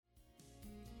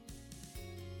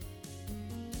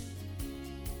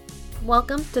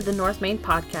Welcome to the North Main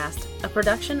Podcast, a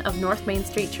production of North Main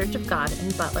Street Church of God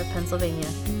in Butler, Pennsylvania.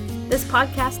 This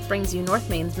podcast brings you North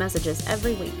Main's messages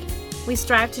every week. We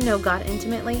strive to know God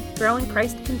intimately, grow in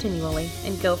Christ continually,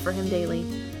 and go for Him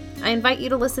daily. I invite you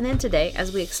to listen in today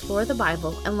as we explore the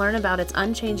Bible and learn about its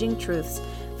unchanging truths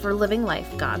for living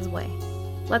life God's way.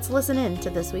 Let's listen in to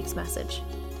this week's message.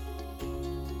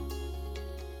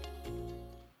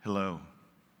 Hello.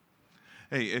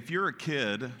 Hey, if you're a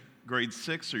kid, grade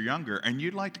 6 or younger, and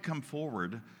you'd like to come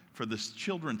forward for this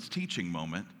children's teaching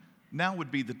moment, now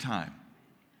would be the time.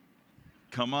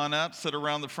 Come on up, sit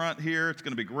around the front here. It's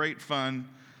going to be great fun.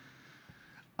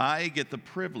 I get the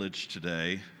privilege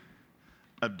today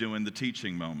of doing the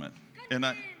teaching moment.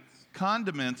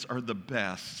 Condiments are the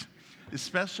best,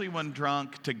 especially when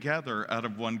drunk together out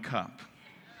of one cup.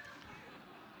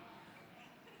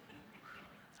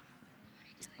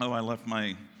 Oh, I left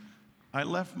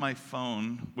my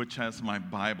phone, which has my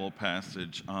Bible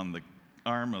passage on the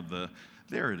arm of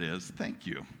there it is. Thank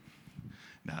you.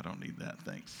 No, I don't need that,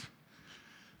 thanks.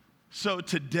 So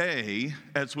today,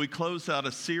 as we close out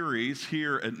a series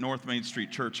here at North Main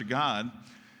Street Church of God,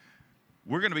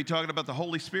 we're going to be talking about the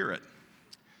Holy Spirit.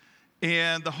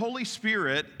 And the Holy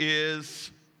Spirit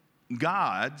is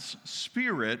God's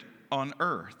Spirit on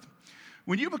earth.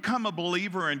 When you become a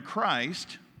believer in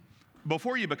Christ,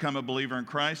 before you become a believer in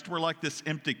Christ, we're like this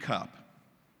empty cup,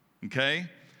 okay?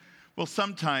 Well,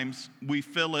 sometimes we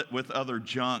fill it with other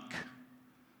junk.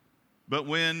 But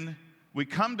when we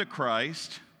come to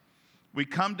Christ, we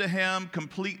come to Him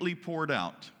completely poured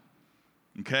out,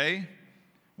 okay?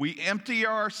 We empty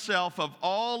ourselves of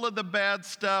all of the bad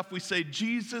stuff. We say,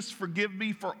 Jesus, forgive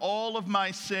me for all of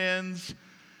my sins.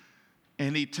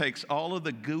 And He takes all of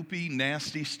the goopy,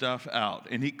 nasty stuff out,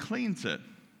 and He cleans it.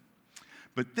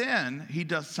 But then He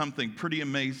does something pretty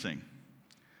amazing.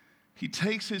 He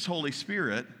takes His Holy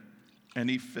Spirit and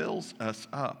He fills us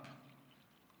up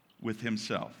with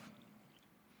Himself.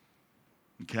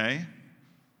 Okay?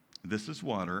 This is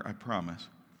water, I promise.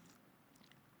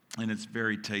 And it's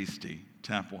very tasty,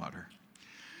 tap water.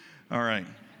 All right.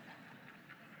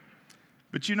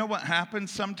 But you know what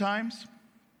happens sometimes?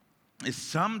 Is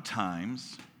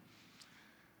sometimes,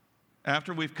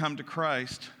 after we've come to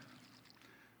Christ,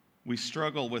 we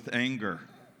struggle with anger.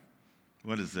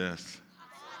 What is this?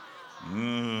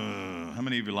 How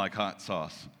many of you like hot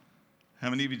sauce? How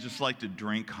many of you just like to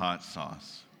drink hot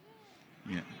sauce?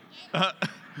 Yeah.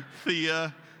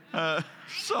 Thea,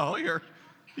 Sawyer,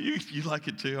 you like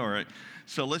it too? All right.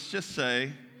 So let's just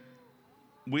say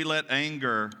we let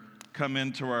anger come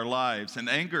into our lives, and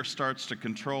anger starts to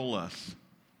control us.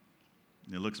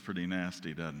 It looks pretty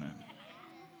nasty, doesn't it?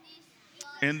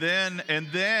 And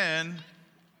then,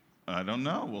 I don't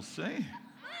know, we'll see.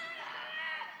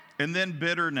 And then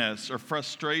bitterness or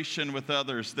frustration with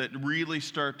others that really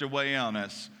start to weigh on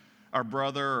us. Our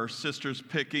brother or sister's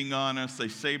picking on us, they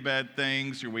say bad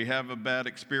things, or we have a bad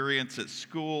experience at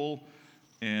school,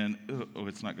 and,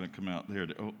 it's not going to come out there.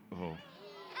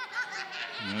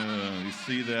 You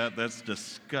see that? That's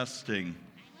disgusting.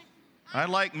 I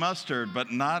like mustard,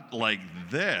 but not like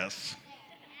this.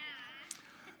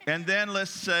 And then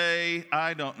let's say,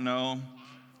 I don't know,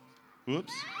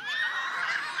 whoops.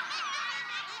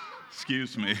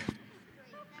 Excuse me.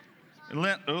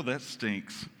 That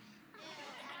stinks.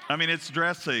 I mean, it's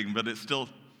dressing, but it's still.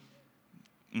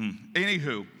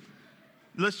 Anywho,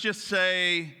 let's just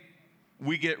say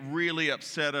we get really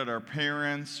upset at our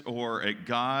parents or at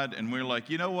God, and we're like,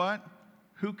 you know what?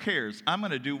 Who cares? I'm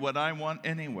going to do what I want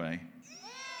anyway.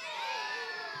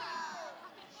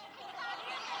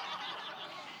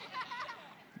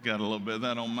 Got a little bit of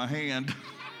that on my hand.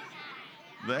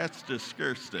 That's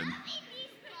disgusting.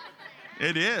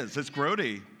 It is. It's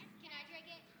grody. Can I drink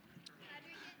it?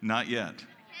 Not yet. Can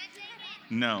I drink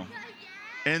it? No.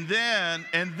 And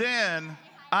then,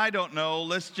 I don't know,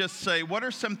 let's just say, what are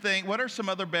some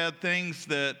other bad things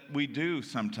that we do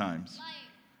sometimes?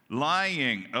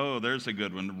 Lying. Oh, there's a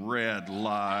good one. Red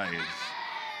lies.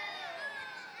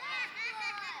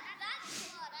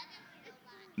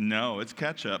 No, it's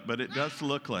ketchup, but it does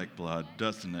look like blood,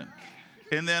 doesn't it?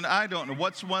 And then, I don't know,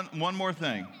 what's one more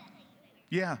thing?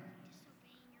 Yeah.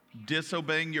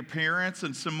 Disobeying your parents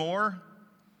and some more?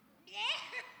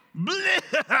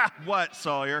 What,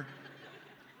 Sawyer?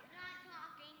 Not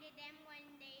talking to them when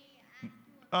they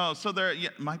Oh, so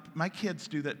my kids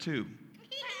do that too.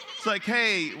 It's like,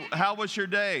 hey, how was your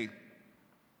day?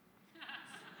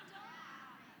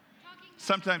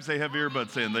 Sometimes they have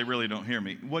earbuds in. They really don't hear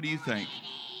me. What do you think?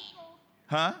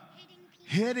 Huh?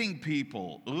 Hitting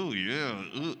people. Ooh, yeah.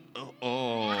 Ooh,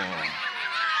 oh.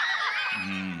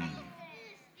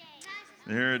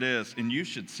 There it is. And you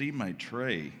should see my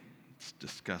tray. It's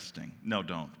disgusting. No,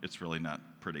 don't. It's really not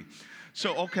pretty.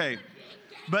 So, okay.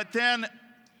 But then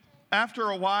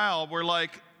after a while, we're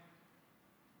like,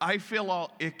 I feel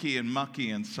all icky and mucky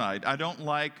inside. I don't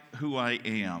like who I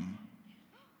am.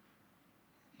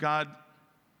 God,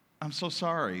 I'm so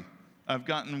sorry. I've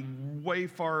gotten way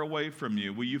far away from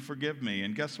you. Will you forgive me?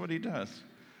 And guess what he does?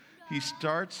 He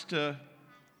starts to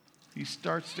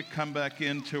come back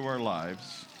into our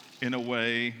lives in a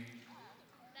way.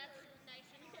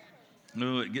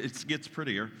 No, it gets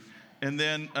prettier. And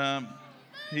then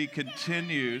he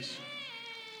continues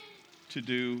to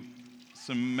do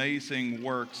some amazing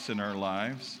works in our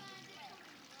lives.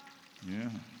 Yeah.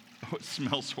 Oh, it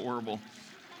smells horrible.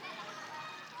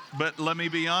 But let me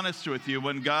be honest with you.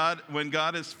 When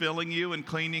God is filling you and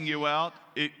cleaning you out,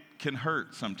 it can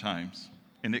hurt sometimes,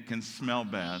 and it can smell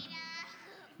bad.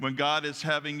 When God is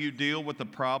having you deal with the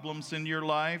problems in your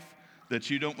life that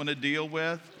you don't want to deal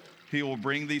with, he will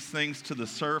bring these things to the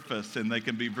surface, and they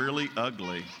can be really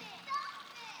ugly.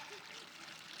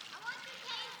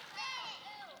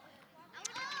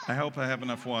 I hope I have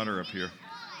enough water up here.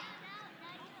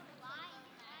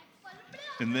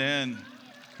 And then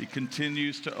he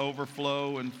continues to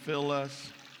overflow and fill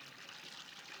us.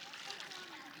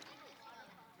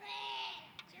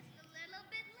 Just a little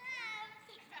bit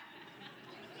left.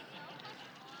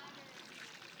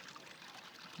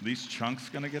 These chunks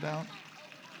gonna get out?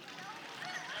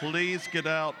 Please get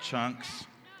out, chunks.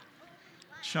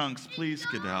 Chunks, please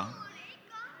get out.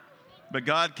 But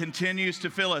God continues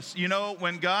to fill us. You know,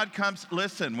 when God comes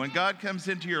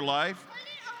into your life,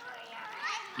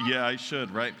 yeah, I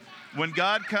should, right? When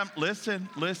God comes, listen.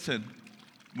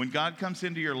 When God comes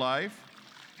into your life,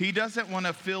 he doesn't want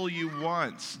to fill you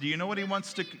once. Do you know what he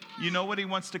wants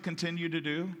to continue to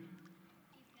do?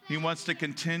 He wants to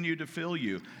continue to fill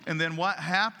you. And then what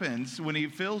happens when he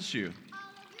fills you?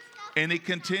 And he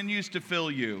continues to fill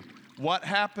you. What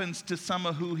happens to some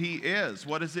of who he is?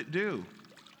 What does it do?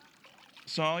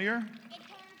 Sawyer?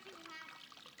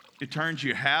 It turns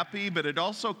you happy, but it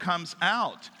also comes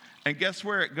out. And guess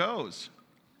where it goes?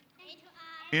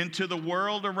 Into the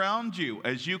world around you.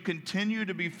 As you continue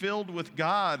to be filled with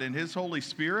God and his Holy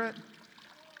Spirit,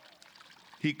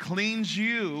 he cleans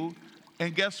you.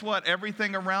 And guess what?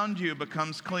 Everything around you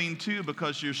becomes clean too,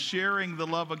 because you're sharing the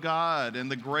love of God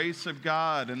and the grace of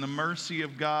God and the mercy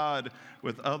of God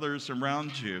with others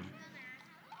around you.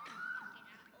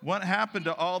 What happened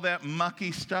to all that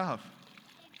mucky stuff?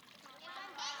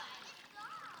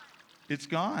 It's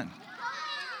gone.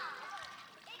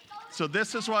 So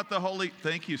this is what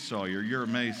thank you, Sawyer, you're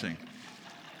amazing.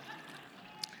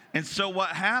 And so what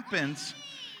happens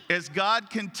as God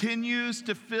continues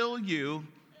to fill you,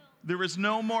 there is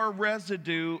no more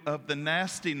residue of the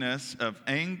nastiness of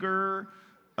anger,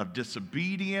 of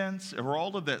disobedience, or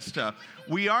all of that stuff.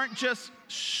 We aren't just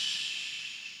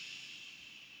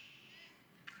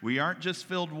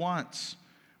filled once.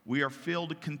 We are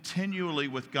filled continually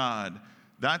with God.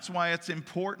 That's why it's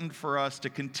important for us to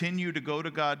continue to go to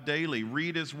God daily,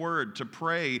 read his word, to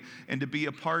pray, and to be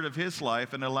a part of his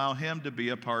life and allow him to be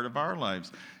a part of our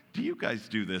lives. Do you guys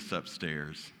do this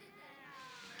upstairs?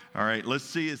 All right, let's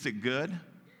see. Is it good?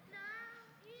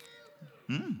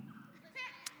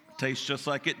 Tastes just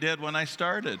like it did when I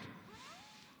started.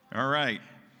 All right.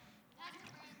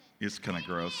 It's kind of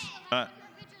gross.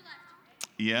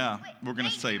 Yeah, we're going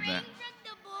to save that.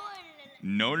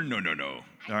 No.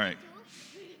 All right.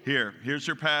 Here's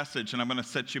your passage, and I'm going to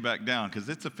set you back down because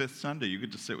it's a fifth Sunday. You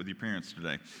get to sit with your parents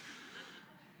today.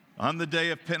 On the day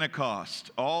of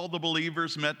Pentecost, all the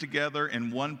believers met together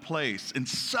in one place, and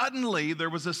suddenly there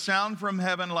was a sound from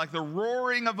heaven like the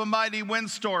roaring of a mighty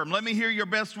windstorm. Let me hear your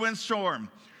best windstorm.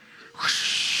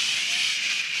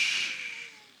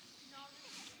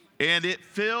 And it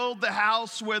filled the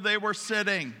house where they were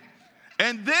sitting.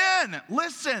 And then,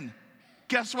 listen,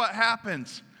 guess what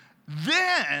happens?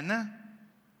 Then,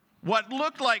 what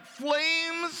looked like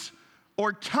flames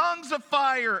or tongues of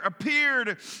fire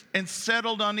appeared and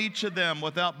settled on each of them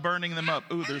without burning them up.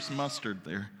 Ooh, there's mustard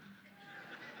there.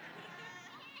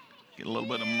 Get a little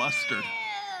bit of mustard.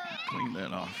 Clean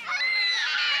that off.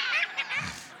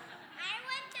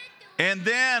 And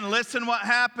then, listen what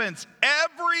happens.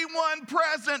 Everyone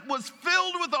present was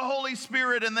filled with the Holy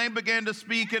Spirit, and they began to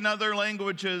speak in other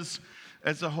languages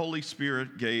as the Holy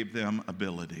Spirit gave them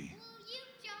ability.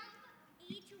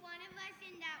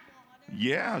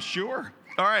 Yeah, sure.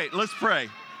 All right, let's pray.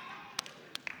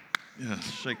 Yeah,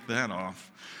 shake that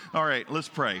off. All right, let's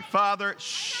pray. Father,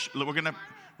 we're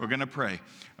gonna pray.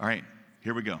 All right,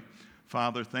 here we go.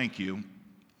 Father, thank you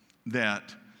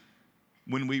that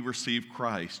When we receive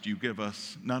Christ, you give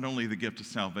us not only the gift of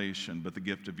salvation, but the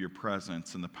gift of your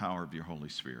presence and the power of your Holy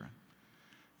Spirit.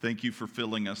 Thank you for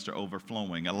filling us to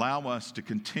overflowing. Allow us to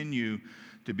continue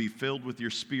to be filled with your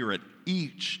Spirit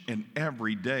each and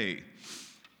every day,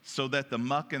 so that the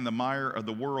muck and the mire of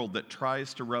the world that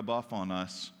tries to rub off on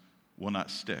us will not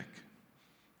stick.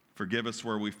 Forgive us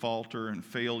where we falter and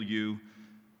fail you.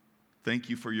 Thank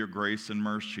you for your grace and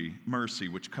mercy,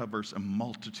 which covers a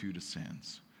multitude of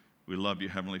sins. We love you,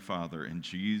 Heavenly Father, in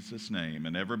Jesus' name.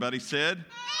 And everybody said?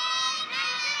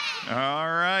 Amen. All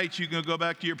right, you can go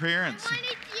back to your parents.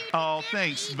 Oh,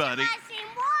 thanks, buddy.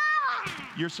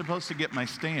 You're supposed to get my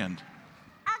stand.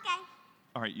 Okay.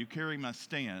 All right, you carry my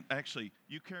stand. Actually,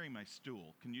 you carry my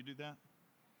stool. Can you do that?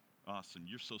 Austin,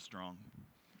 you're so strong.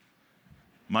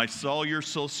 My soul, you're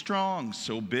so strong,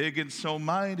 so big and so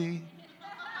mighty.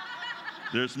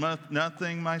 There's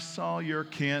nothing my Sawyer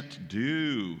can't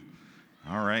do.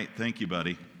 All right, thank you,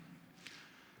 buddy.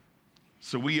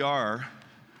 So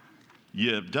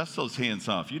dust those hands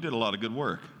off. You did a lot of good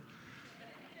work.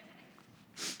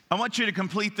 I want you to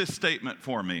complete this statement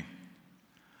for me.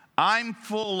 I'm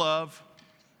full of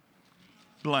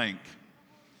blank.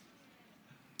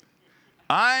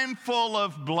 I'm full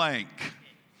of blank.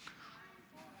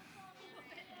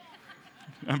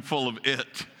 I'm full of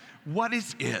it. What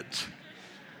is it?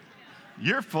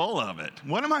 You're full of it.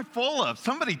 What am I full of?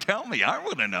 Somebody tell me. I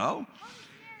want to know.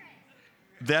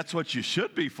 That's what you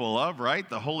should be full of, right?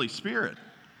 The Holy Spirit.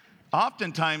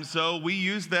 Oftentimes, though, we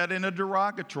use that in a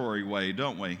derogatory way,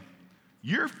 don't we?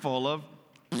 You're full of,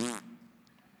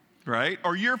 right?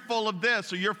 Or you're full of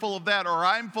this, or you're full of that, or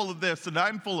I'm full of this, and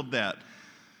I'm full of that.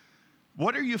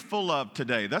 What are you full of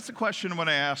today? That's the question I want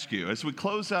to ask you. As we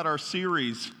close out our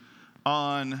series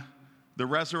on the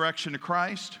resurrection of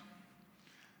Christ,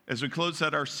 as we close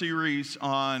out our series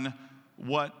on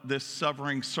what this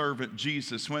suffering servant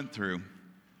Jesus went through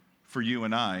for you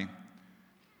and I,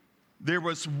 there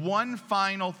was one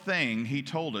final thing he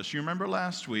told us. You remember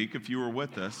last week, if you were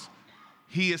with us,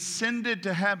 he ascended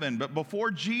to heaven. But before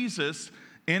Jesus,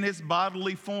 in his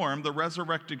bodily form, the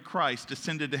resurrected Christ,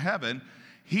 ascended to heaven,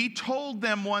 he told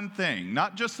them one thing,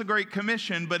 not just the Great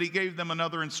Commission, but he gave them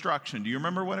another instruction. Do you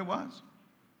remember what it was?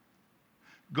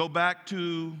 Go back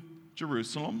to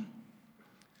Jerusalem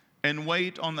and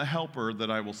wait on the helper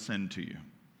that I will send to you.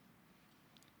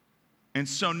 And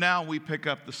so now we pick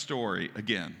up the story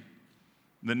again,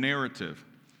 the narrative.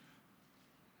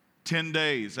 10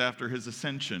 days after his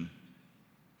ascension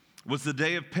was the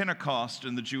day of Pentecost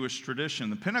in the Jewish tradition.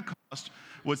 The Pentecost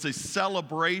was a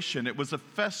celebration. It was a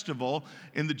festival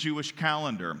in the Jewish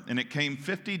calendar, and it came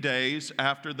 50 days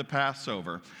after the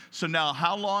Passover. So now,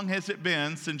 how long has it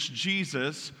been since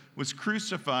Jesus was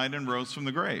crucified and rose from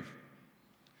the grave?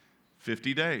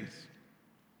 50 days.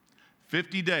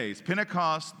 50 days.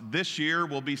 Pentecost this year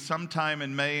will be sometime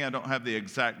in May. I don't have the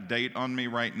exact date on me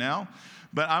right now,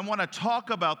 but I want to talk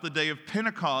about the day of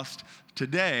Pentecost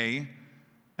today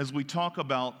as we talk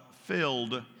about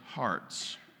filled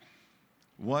hearts.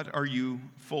 What are you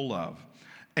full of?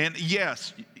 And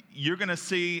yes, you're going to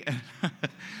see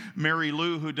Mary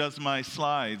Lou, who does my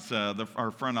slides,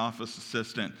 our front office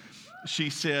assistant.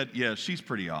 She said, yeah, she's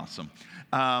pretty awesome.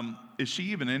 Is she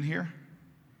even in here?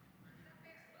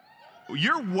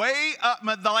 You're way up,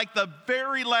 like the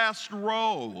very last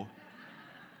row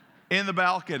in the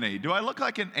balcony. Do I look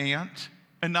like an ant?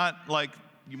 And not like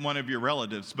one of your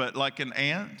relatives, but like an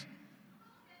ant?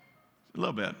 A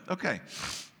little bit. Okay.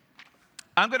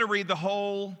 I'm going to read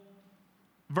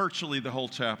virtually the whole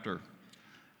chapter.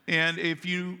 And if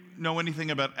you know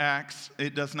anything about Acts,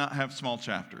 it does not have small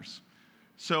chapters.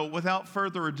 So without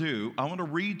further ado, I want to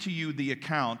read to you the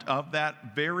account of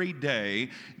that very day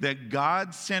that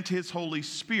God sent his Holy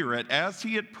Spirit, as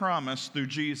he had promised through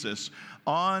Jesus,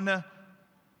 on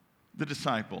the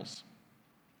disciples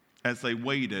as they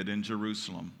waited in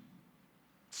Jerusalem.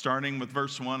 Starting with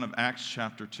verse 1 of Acts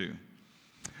chapter 2.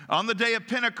 On the day of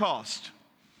Pentecost,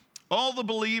 all the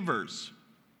believers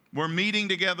were meeting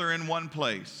together in one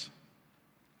place.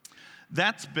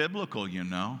 That's biblical, you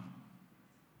know.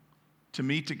 To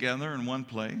meet together in one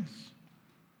place,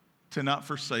 to not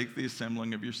forsake the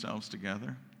assembling of yourselves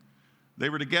together. They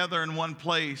were together in one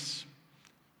place,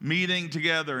 meeting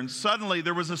together, and suddenly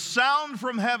there was a sound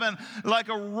from heaven like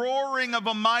a roaring of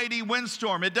a mighty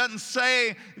windstorm. It doesn't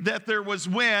say that there was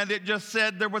wind, it just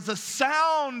said there was a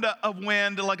sound of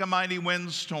wind like a mighty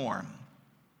windstorm.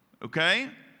 Okay?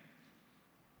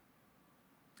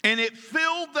 And it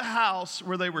filled the house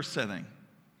where they were sitting.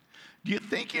 Do you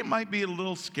think you might be a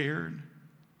little scared?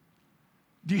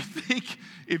 Do you think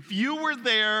if you were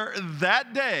there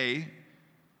that day,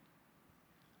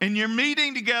 and you're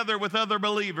meeting together with other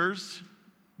believers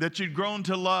that you've grown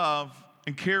to love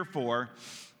and care for,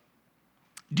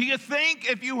 do you think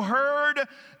if you heard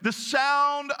the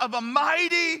sound of a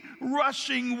mighty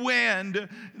rushing wind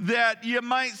that you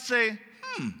might say,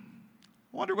 I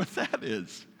wonder what that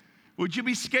is? Would you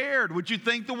be scared? Would you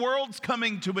think the world's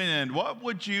coming to an end? What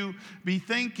would you be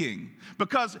thinking?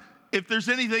 Because if there's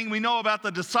anything we know about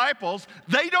the disciples,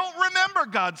 they don't remember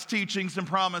God's teachings and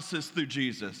promises through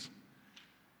Jesus.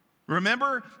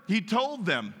 Remember, he told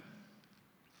them,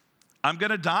 I'm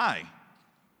going to die,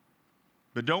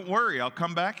 but don't worry, I'll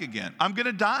come back again. I'm going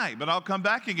to die, but I'll come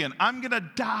back again. I'm going to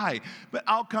die, but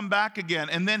I'll come back again.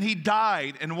 And then he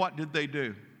died, and what did they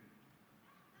do?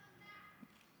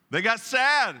 They got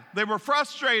sad. They were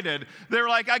frustrated. They were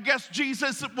like, I guess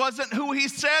Jesus wasn't who he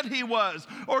said he was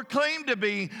or claimed to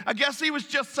be. I guess he was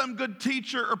just some good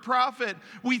teacher or prophet.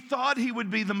 We thought he would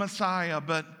be the Messiah,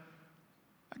 but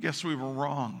I guess we were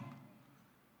wrong.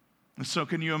 And so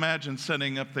can you imagine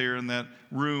sitting up there in that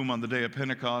room on the day of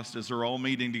Pentecost as they're all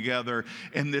meeting together,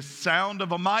 and this sound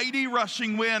of a mighty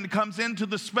rushing wind comes into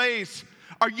the space?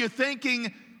 Are you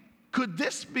thinking, could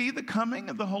this be the coming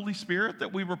of the Holy Spirit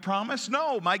that we were promised?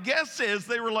 No, my guess is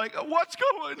they were like, what's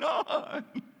going on?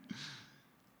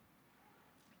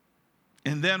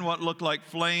 And then what looked like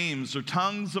flames or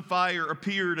tongues of fire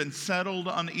appeared and settled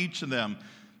on each of them.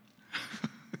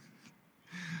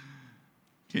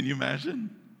 Can you imagine?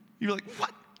 You're like,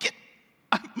 what?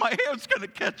 My hair's going to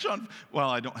catch on. Well,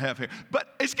 I don't have hair,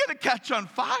 but it's going to catch on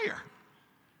fire.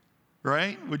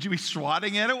 Right? Would you be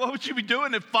swatting at it? What would you be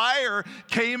doing if fire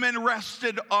came and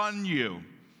rested on you?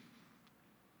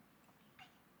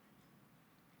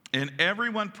 And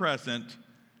everyone present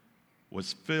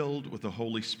was filled with the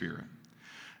Holy Spirit.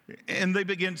 And they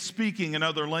began speaking in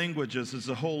other languages as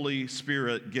the Holy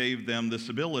Spirit gave them this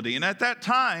ability. And at that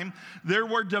time, there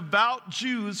were devout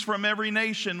Jews from every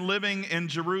nation living in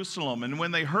Jerusalem. And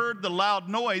when they heard the loud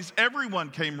noise,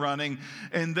 everyone came running,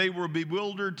 and they were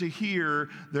bewildered to hear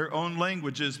their own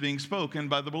languages being spoken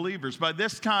by the believers. By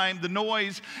this time, the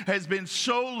noise has been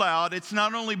so loud, it's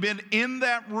not only been in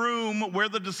that room where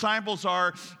the disciples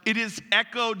are, it is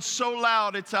echoed so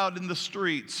loud, it's out in the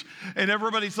streets. And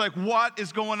everybody's like, what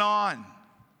is going on?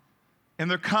 And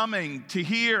they're coming to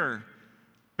hear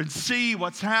and see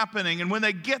what's happening. And when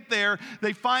they get there,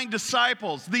 they find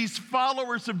disciples, these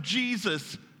followers of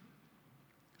Jesus,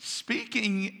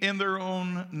 speaking in their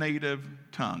own native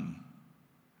tongue.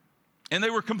 And they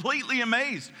were completely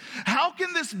amazed. How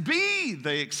can this be?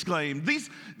 They exclaimed.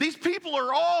 These people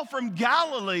are all from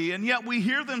Galilee, and yet we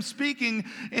hear them speaking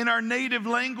in our native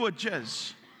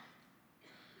languages.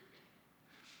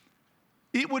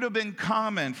 It would have been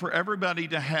common for everybody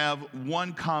to have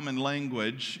one common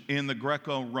language in the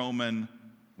Greco-Roman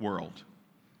world.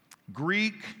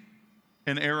 Greek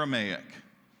and Aramaic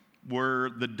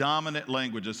were the dominant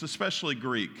languages, especially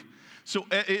Greek. So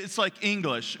it's like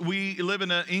English. We live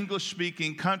in an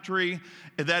English-speaking country.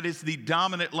 That is the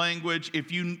dominant language.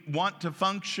 If you want to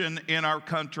function in our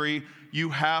country, you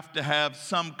have to have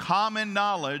some common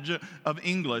knowledge of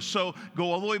English. So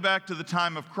go all the way back to the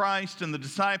time of Christ and the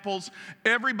disciples.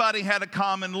 Everybody had a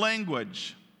common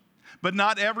language, but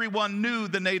not everyone knew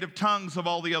the native tongues of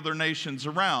all the other nations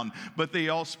around. But they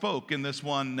all spoke in this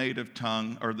one native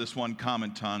tongue, or this one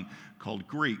common tongue called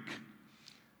Greek.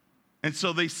 And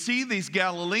so they see these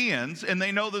Galileans, and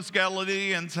they know those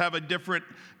Galileans have a different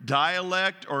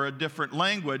dialect or a different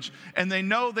language, and they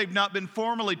know they've not been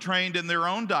formally trained in their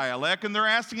own dialect, and they're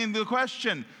asking the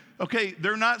question, okay,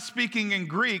 they're not speaking in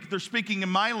Greek, they're speaking in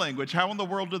my language. How in the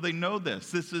world do they know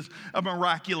this? This is a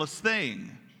miraculous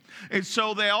thing. And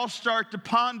so they all start to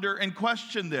ponder and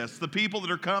question this, the people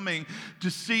that are coming to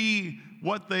see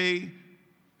what they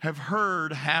have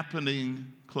heard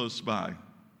happening close by.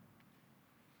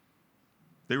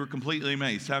 They were completely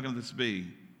amazed. How can this be?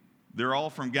 They're all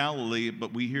from Galilee,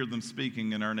 but we hear them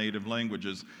speaking in our native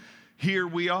languages. Here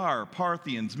we are,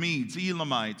 Parthians, Medes,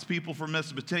 Elamites, people from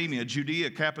Mesopotamia,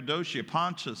 Judea, Cappadocia,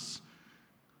 Pontus,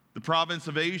 the province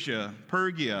of Asia,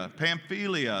 Phrygia,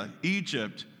 Pamphylia,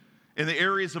 Egypt, in the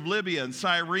areas of Libya and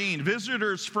Cyrene,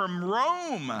 visitors from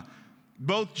Rome,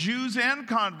 both Jews and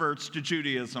converts to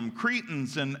Judaism,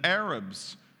 Cretans and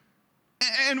Arabs.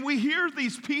 And we hear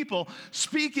these people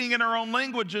speaking in our own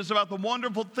languages about the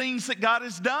wonderful things that God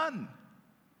has done.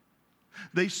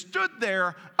 They stood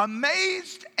there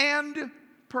amazed and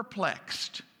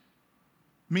perplexed,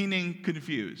 meaning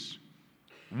confused.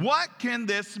 What can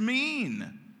this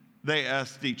mean? They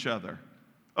asked each other.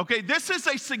 Okay, this is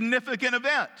a significant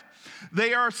event.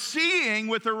 They are seeing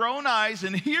with their own eyes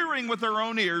and hearing with their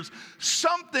own ears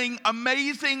something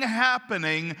amazing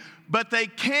happening, but they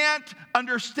can't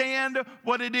understand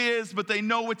what it is, but they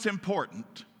know it's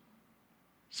important.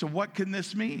 So what can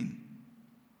this mean?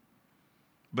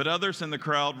 But others in the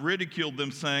crowd ridiculed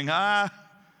them, saying, they're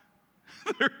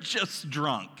just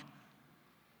drunk.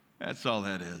 That's all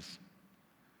that is.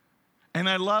 And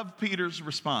I love Peter's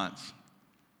response.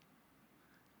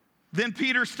 Then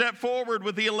Peter stepped forward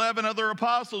with the 11 other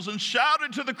apostles and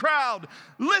shouted to the crowd,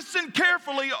 "Listen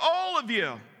carefully, all of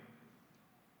you,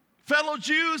 fellow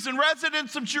Jews and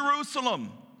residents of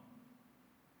Jerusalem.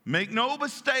 Make no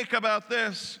mistake about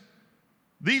this.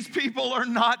 These people are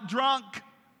not drunk,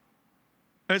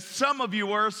 as some of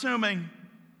you are assuming.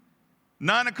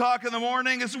 9 o'clock in the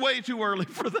morning is way too early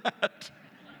for that."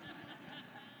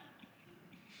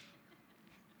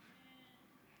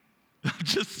 I'm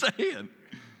just saying.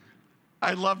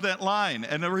 I love that line.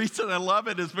 And the reason I love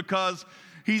it is because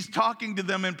he's talking to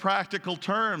them in practical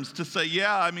terms to say,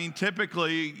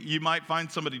 typically you might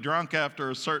find somebody drunk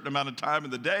after a certain amount of time in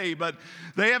the day, but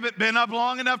they haven't been up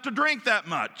long enough to drink that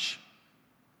much.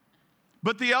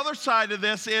 But the other side of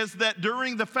this is that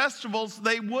during the festivals,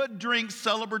 they would drink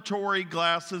celebratory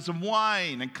glasses of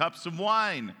wine and cups of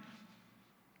wine.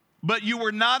 But you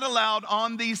were not allowed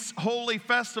on these holy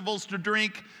festivals to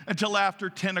drink until after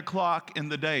 10 o'clock in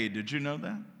the day. Did you know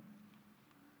that?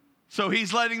 So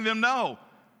he's letting them know,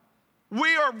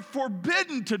 we are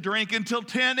forbidden to drink until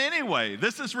 10 anyway.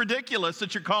 This is ridiculous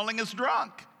that you're calling us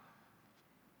drunk.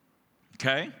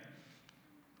 Okay?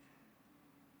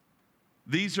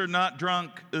 These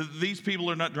people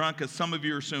are not drunk, as some of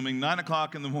you are assuming. 9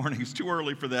 o'clock in the morning is too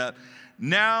early for that.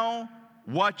 Now,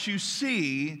 what you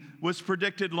see was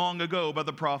predicted long ago by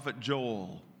the prophet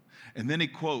Joel. And then he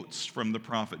quotes from the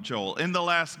prophet Joel. In the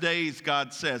last days,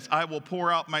 God says, I will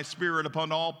pour out my spirit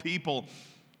upon all people.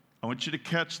 I want you to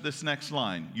catch this next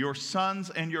line. Your sons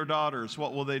and your daughters,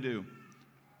 what will they do?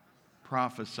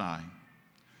 Prophesy.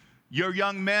 Your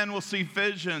young men will see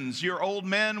visions. Your old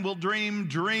men will dream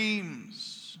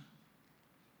dreams.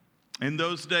 In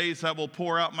those days, I will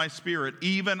pour out my spirit,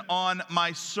 even on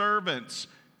my servants,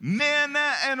 men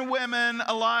and women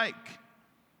alike.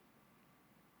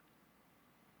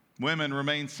 Women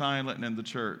remain silent in the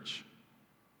church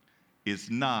is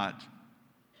not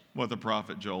what the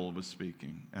prophet Joel was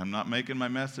speaking. I'm not making my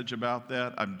message about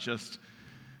that.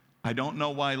 I don't know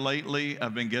why lately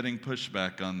I've been getting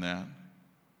pushback on that.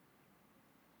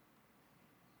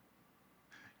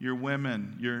 Your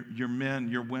women, your men,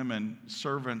 your women,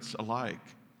 servants alike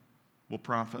will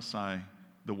prophesy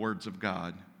the words of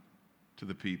God to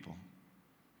the people.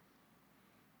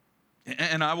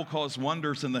 And I will cause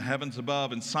wonders in the heavens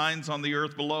above and signs on the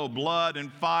earth below, blood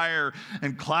and fire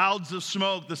and clouds of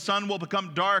smoke. The sun will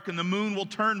become dark and the moon will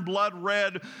turn blood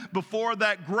red before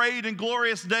that great and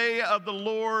glorious day of the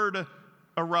Lord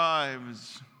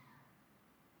arrives.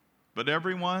 But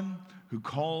everyone who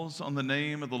calls on the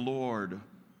name of the Lord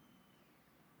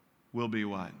will be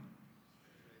what?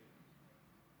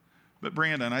 But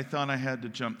Brandon, I thought I had to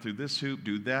jump through this hoop,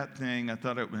 do that thing.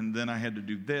 And then I had to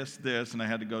do this, and I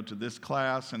had to go to this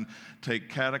class and take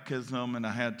catechism, and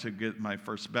I had to get my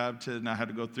first baptism, and I had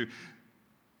to go through.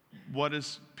 What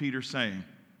is Peter saying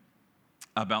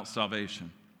about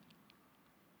salvation?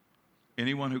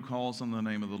 Anyone who calls on the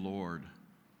name of the Lord,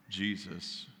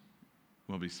 Jesus,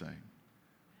 will be saved.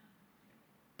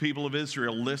 People of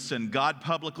Israel, listen. God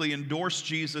publicly endorsed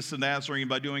Jesus the Nazarene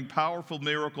by doing powerful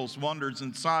miracles, wonders,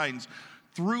 and signs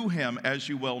through him, as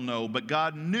you well know. But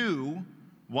God knew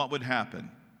what would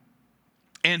happen.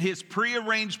 And his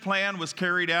prearranged plan was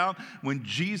carried out when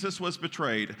Jesus was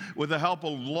betrayed. With the help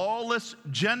of lawless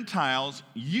Gentiles,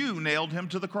 you nailed him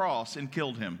to the cross and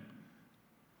killed him.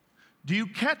 Do you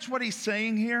catch what he's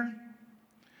saying here?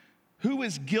 Who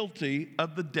is guilty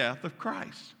of the death of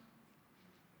Christ?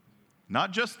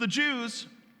 Not just the Jews.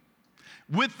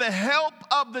 With the help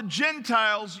of the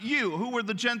Gentiles, you. Who were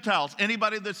the Gentiles?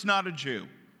 Anybody that's not a Jew.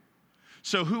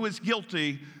 So who is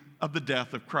guilty of the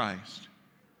death of Christ?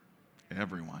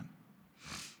 Everyone.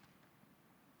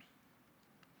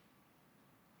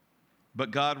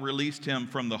 But God released him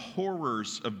from the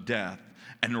horrors of death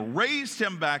and raised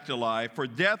him back to life, for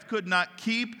death could not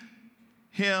keep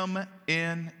him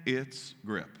in its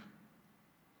grip.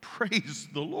 Praise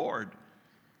the Lord.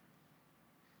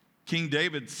 King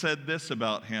David said this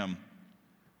about him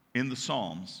in the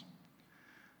Psalms.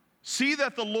 I see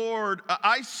that the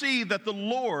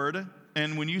Lord,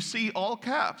 and when you see all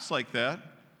caps like that,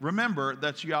 remember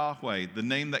that's Yahweh, the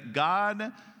name that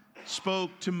God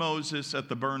spoke to Moses at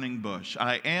the burning bush.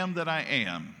 I am that I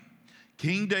am.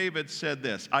 King David said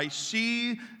this, I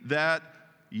see that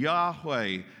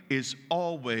Yahweh is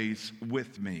always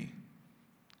with me.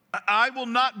 I will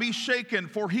not be shaken,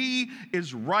 for he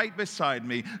is right beside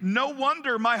me. No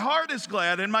wonder my heart is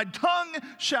glad, and my tongue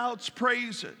shouts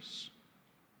praises.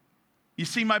 You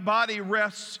see, my body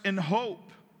rests in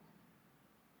hope,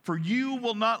 for you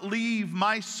will not leave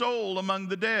my soul among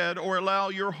the dead or allow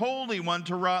your Holy One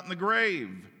to rot in the grave.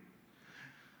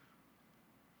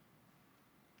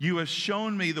 You have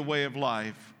shown me the way of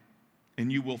life,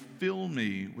 and you will fill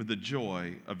me with the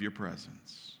joy of your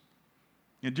presence.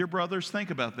 And dear brothers, think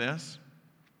about this.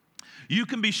 You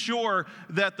can be sure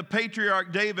that the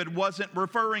patriarch David wasn't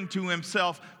referring to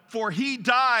himself, for he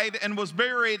died and was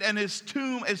buried, and his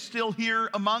tomb is still here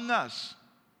among us.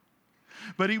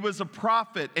 But he was a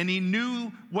prophet, and he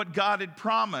knew what God had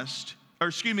promised,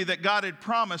 that God had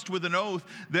promised with an oath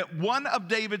that one of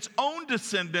David's own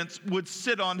descendants would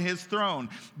sit on his throne.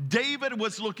 David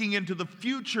was looking into the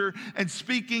future and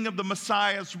speaking of the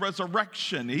Messiah's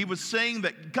resurrection. He was saying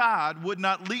that God would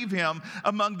not leave him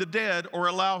among the dead or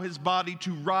allow his body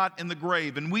to rot in the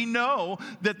grave. And we know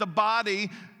that the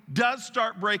body does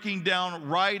start breaking down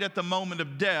right at the moment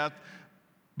of death.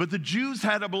 But the Jews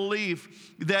had a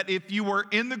belief that if you were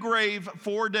in the grave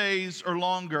 4 days or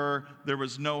longer, there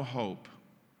was no hope,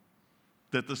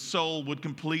 that the soul would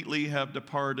completely have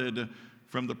departed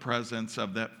from the presence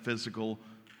of that physical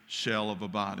shell of a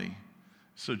body.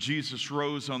 So Jesus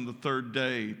rose on the third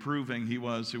day, proving he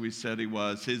was who he said he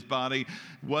was. His body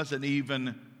wasn't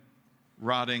even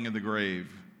rotting in the grave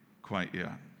quite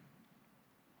yet.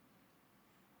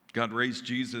 God raised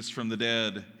Jesus from the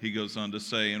dead, he goes on to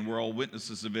say, and we're all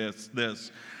witnesses of this.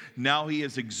 Now he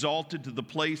is exalted to the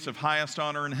place of highest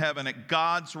honor in heaven at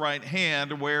God's right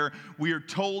hand, where we are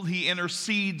told he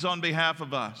intercedes on behalf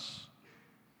of us.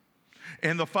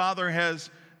 And the Father has,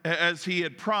 as he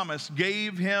had promised,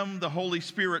 gave him the Holy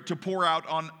Spirit to pour out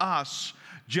on us,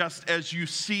 just as you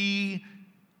see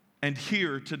and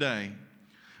hear today.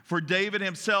 For David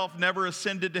himself never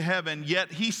ascended to heaven, yet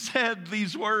he said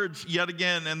these words yet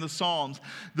again in the Psalms.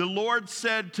 The Lord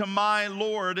said to my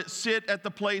Lord, sit at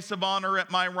the place of honor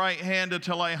at my right hand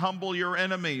until I humble your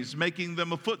enemies, making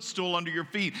them a footstool under your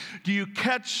feet. Do you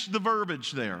catch the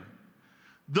verbiage there?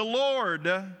 The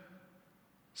Lord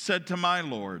said to my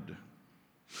Lord.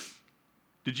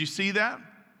 Did you see that?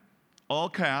 All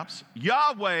caps.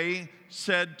 Yahweh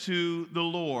said to the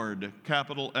Lord,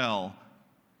 capital L.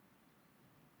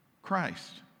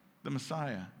 Christ, the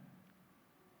Messiah.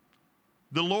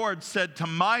 The Lord said to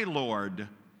my Lord,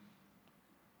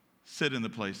 sit in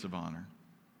the place of honor.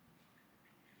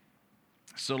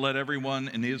 So let everyone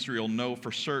in Israel know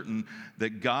for certain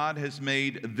that God has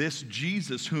made this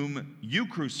Jesus, whom you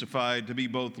crucified, to be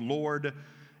both Lord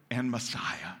and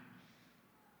Messiah.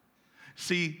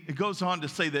 See, it goes on to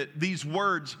say that these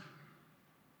words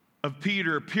of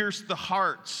Peter pierced the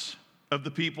hearts of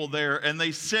the people there, and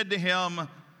they said to him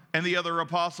and the other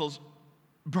apostles,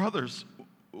 brothers,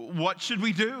 what should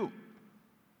we do?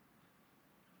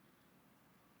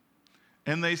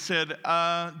 And they said,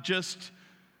 just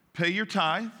pay your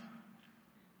tithe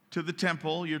to the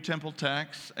temple, your temple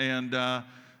tax, and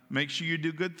make sure you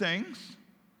do good things.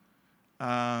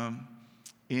 And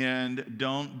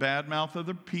don't badmouth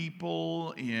other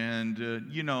people, and,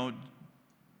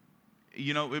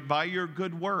 by your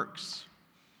good works,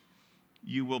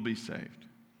 you will be saved.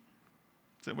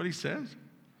 Is that what he says?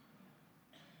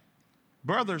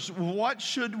 Brothers, what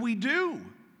should we do?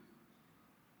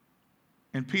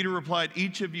 And Peter replied,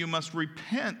 each of you must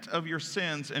repent of your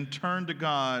sins and turn to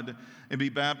God and be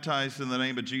baptized in the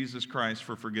name of Jesus Christ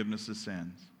for forgiveness of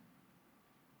sins.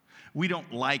 We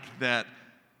don't like that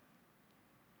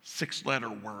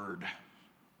 6-letter word,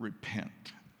 repent.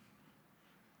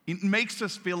 It makes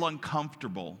us feel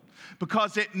uncomfortable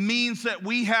because it means that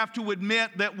we have to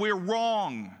admit that we're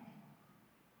wrong.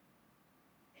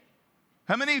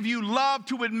 How many of you love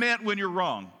to admit when you're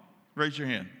wrong? Raise your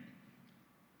hand.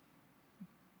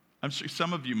 I'm sure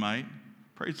some of you might.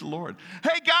 Praise the Lord.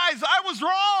 Hey guys, I was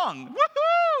wrong.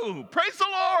 Woohoo! Praise the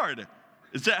Lord.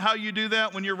 Is that how you do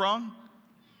that when you're wrong?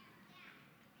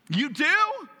 You do?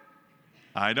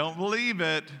 I don't believe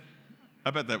it.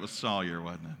 I bet that was Sawyer,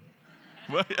 wasn't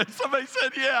it? Somebody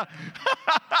said, yeah.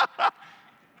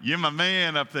 You're my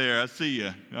man up there. I see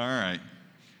you. All right.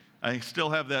 I still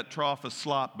have that trough of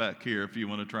slop back here if you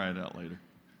want to try it out later.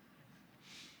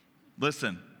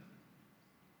 Listen,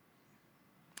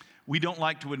 we don't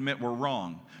like to admit we're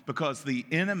wrong because the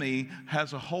enemy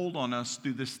has a hold on us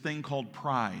through this thing called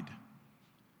pride.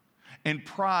 And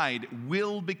pride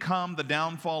will become the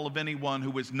downfall of anyone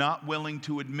who is not willing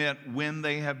to admit when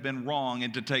they have been wrong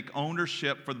and to take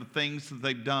ownership for the things that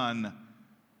they've done.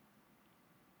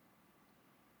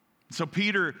 So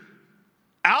Peter,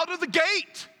 out of the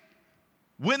gate,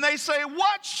 when they say,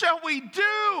 "What shall we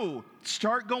do?"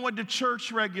 Start going to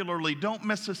church regularly. Don't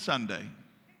miss a Sunday.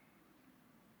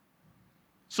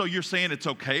 So you're saying it's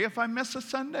okay if I miss a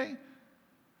Sunday?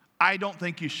 I don't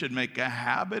think you should make a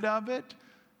habit of it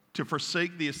to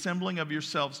forsake the assembling of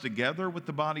yourselves together with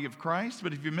the body of Christ.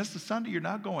 But if you miss a Sunday, you're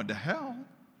not going to hell.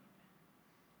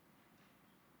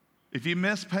 If you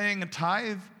miss paying a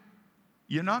tithe,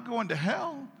 you're not going to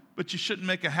hell. But you shouldn't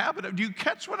make a habit of it. Do you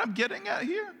catch what I'm getting at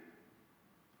here?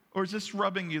 Or is this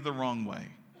rubbing you the wrong way?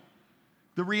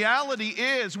 The reality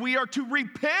is we are to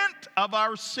repent of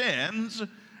our sins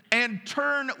and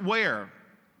turn where?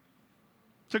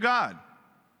 To God.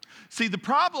 See, the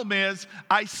problem is,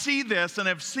 I see this, and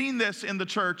I've seen this in the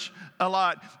church a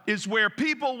lot, is where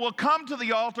people will come to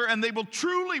the altar and they will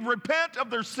truly repent of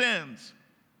their sins.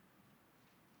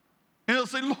 And they'll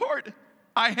say, "Lord,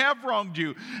 I have wronged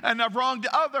you, and I've wronged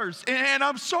others, and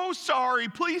I'm so sorry.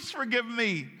 Please forgive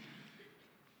me."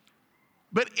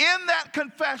 But in that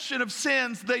confession of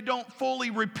sins, they don't fully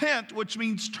repent, which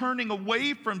means turning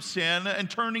away from sin and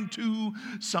turning to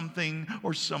something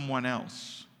or someone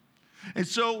else. And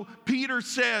so Peter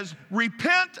says,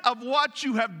 repent of what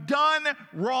you have done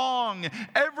wrong.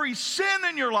 Every sin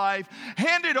in your life,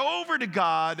 hand it over to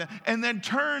God and then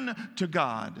turn to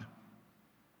God.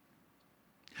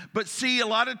 But see, a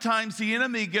lot of times the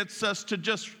enemy gets us to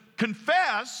just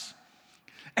confess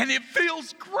and it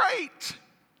feels great.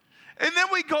 And then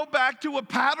we go back to a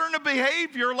pattern of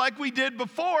behavior like we did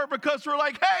before because we're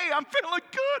like, "Hey, I'm feeling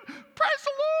good. Praise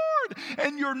the Lord."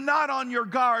 And you're not on your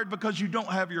guard because you don't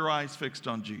have your eyes fixed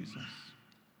on Jesus.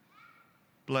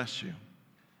 Bless you.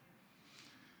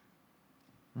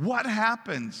 What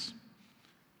happens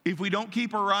if we don't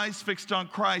keep our eyes fixed on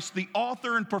Christ, the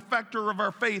author and perfecter of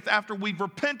our faith, after we've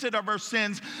repented of our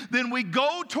sins? Then we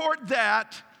go toward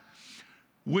that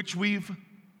which we've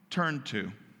turned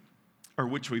to, or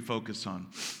which we focus on.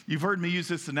 You've heard me use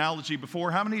this analogy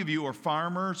before. How many of you are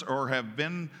farmers or have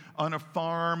been on a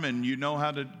farm and you know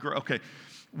how to grow? Okay,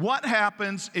 what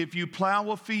happens if you plow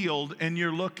a field and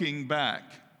you're looking back?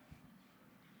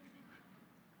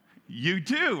 You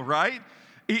do, right?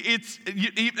 You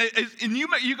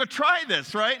could try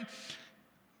this, right?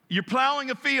 You're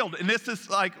plowing a field, and this is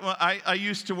like, I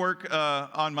used to work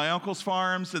on my uncle's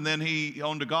farms, and then he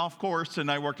owned a golf course, and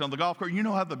I worked on the golf course. You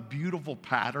know how the beautiful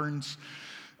patterns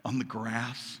on the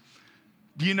grass?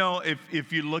 Do you know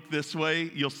if you look this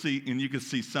way, you'll see, and you can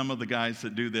see some of the guys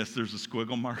that do this, there's a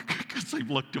squiggle mark because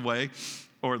they've looked away,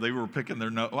 or they were picking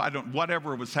their nose,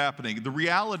 whatever was happening. The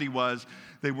reality was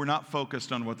they were not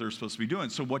focused on what they're supposed to be doing.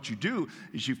 So what you do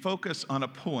is you focus on a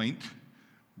point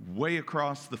way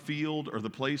across the field or the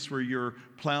place where you're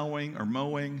plowing or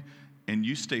mowing, and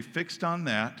you stay fixed on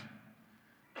that,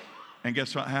 and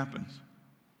guess what happens?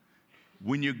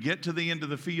 When you get to the end of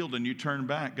the field and you turn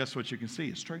back, guess what you can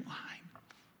see? A straight line.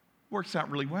 Works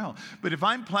out really well. But if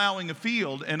I'm plowing a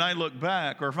field and I look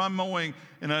back, or if I'm mowing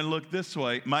and I look this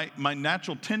way, my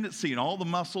natural tendency and all the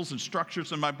muscles and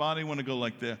structures in my body want to go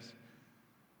like this.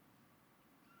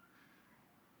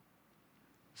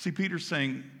 See, Peter's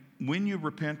saying, when you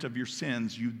repent of your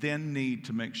sins, you then need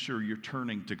to make sure you're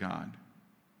turning to God.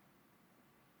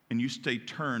 And you stay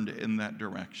turned in that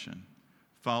direction,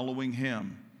 following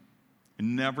Him,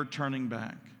 and never turning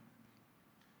back.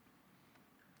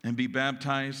 And be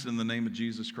baptized in the name of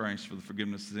Jesus Christ for the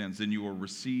forgiveness of sins. Then you will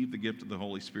receive the gift of the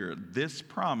Holy Spirit. This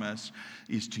promise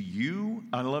is to you.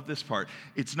 I love this part.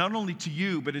 It's not only to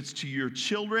you, but it's to your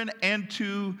children and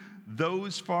to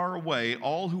those far away,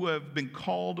 all who have been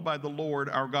called by the Lord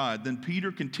our God. Then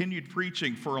Peter continued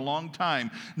preaching for a long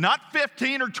time, not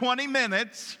 15 or 20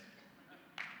 minutes.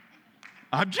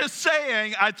 I'm just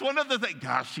saying, it's one of the things.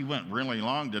 Gosh, she went really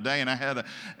long today, and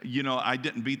I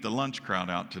didn't beat the lunch crowd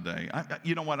out today.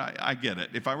 You know what? I get it.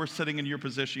 If I were sitting in your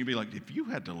position, you'd be like, if you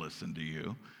had to listen to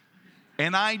you.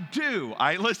 And I do.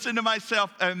 I listen to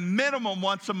myself a minimum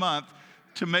once a month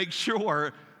to make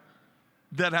sure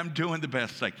that I'm doing the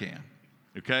best I can.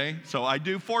 Okay? So I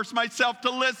do force myself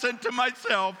to listen to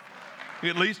myself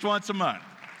at least once a month.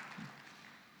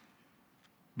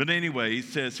 But anyway, he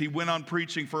says, he went on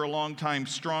preaching for a long time,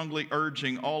 strongly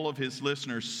urging all of his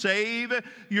listeners, save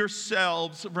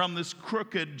yourselves from this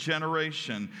crooked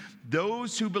generation.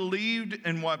 Those who believed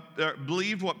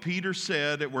what Peter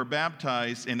said were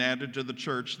baptized and added to the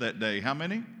church that day. How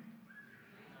many?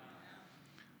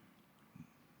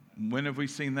 When have we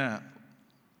seen that?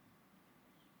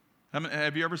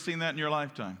 Have you ever seen that in your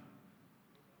lifetime?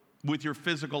 With your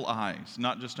physical eyes,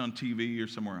 not just on TV or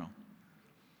somewhere else.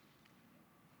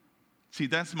 See,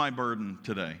 that's my burden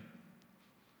today.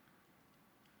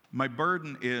 My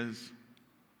burden is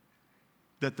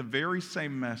that the very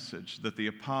same message that the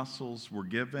apostles were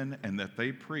given and that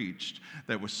they preached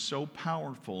that was so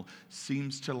powerful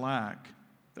seems to lack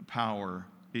the power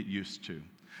it used to.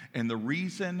 And the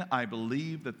reason I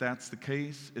believe that that's the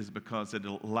case is because it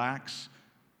lacks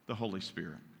the Holy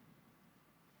Spirit.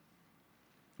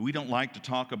 We don't like to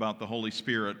talk about the Holy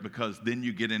Spirit because then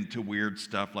you get into weird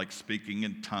stuff like speaking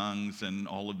in tongues and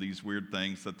all of these weird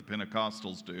things that the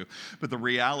Pentecostals do. But the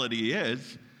reality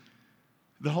is,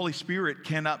 the Holy Spirit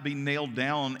cannot be nailed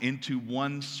down into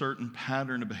one certain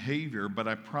pattern of behavior, but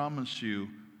I promise you,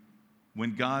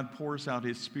 when God pours out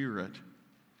His Spirit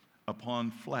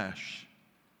upon flesh,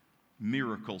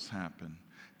 miracles happen.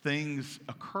 Things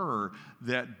occur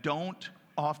that don't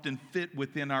often fit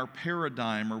within our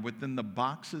paradigm or within the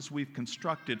boxes we've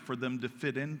constructed for them to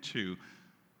fit into.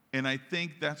 And I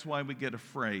think that's why we get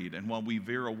afraid and why we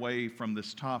veer away from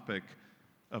this topic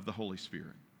of the Holy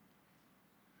Spirit.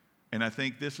 And I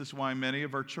think this is why many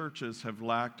of our churches have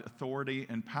lacked authority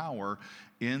and power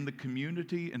in the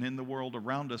community and in the world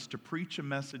around us to preach a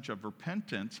message of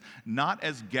repentance, not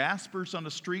as gaspers on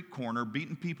a street corner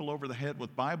beating people over the head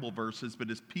with Bible verses, but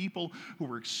as people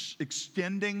who are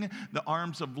extending the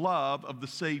arms of love of the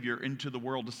Savior into the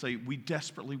world to say, we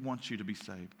desperately want you to be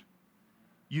saved.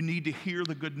 You need to hear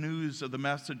the good news of the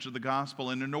message of the gospel.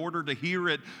 And in order to hear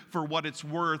it for what it's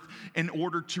worth, in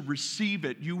order to receive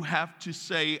it, you have to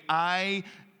say, I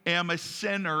am a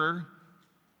sinner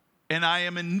and I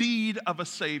am in need of a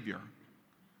Savior.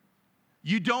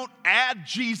 You don't add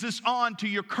Jesus on to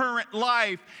your current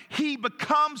life. He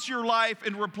becomes your life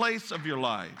in replace of your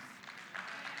life.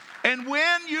 And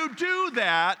when you do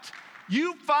that,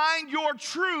 you find your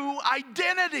true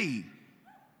identity.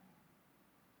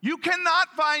 You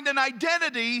cannot find an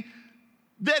identity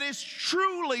that is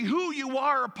truly who you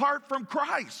are apart from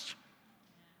Christ.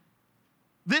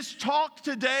 This talk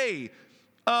today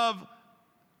of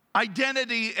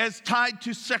identity as tied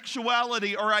to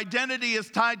sexuality, or identity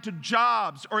as tied to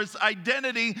jobs, or as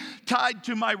identity tied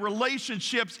to my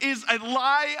relationships is a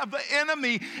lie of the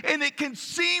enemy, and it can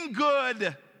seem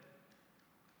good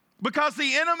because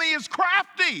the enemy is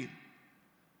crafty.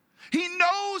 He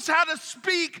knows how to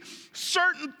speak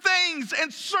certain things in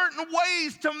certain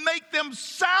ways to make them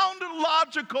sound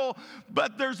logical,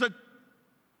 but there's a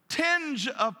tinge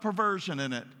of perversion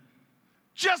in it.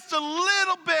 Just a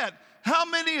little bit. How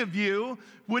many of you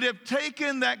would have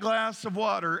taken that glass of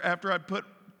water after I put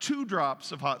 2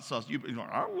 drops of hot sauce? You know,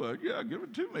 I would, yeah, give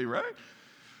it to me, right?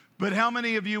 But how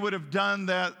many of you would have done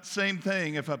that same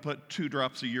thing if I put 2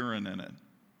 drops of urine in it?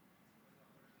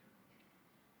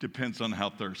 Depends on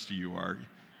how thirsty you are.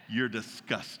 You're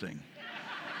disgusting.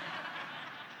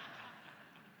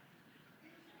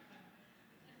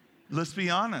 Let's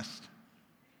be honest.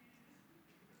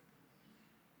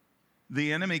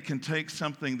 The enemy can take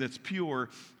something that's pure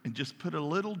and just put a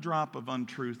little drop of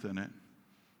untruth in it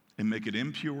and make it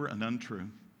impure and untrue.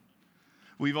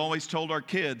 We've always told our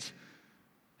kids,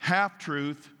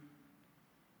 half-truth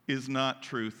is not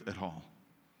truth at all.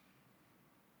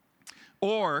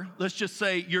 Or, let's just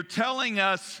say, you're telling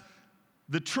us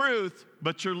the truth,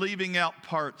 but you're leaving out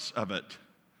parts of it.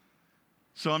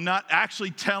 So I'm not actually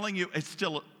telling you, it's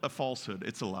still a falsehood,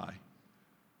 it's a lie.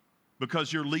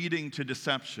 Because you're leading to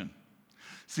deception.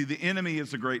 See, the enemy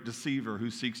is a great deceiver who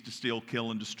seeks to steal,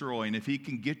 kill, and destroy. And if he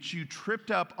can get you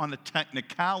tripped up on a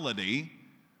technicality,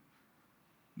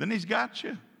 then he's got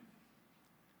you.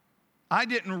 I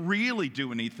didn't really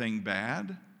do anything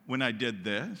bad when I did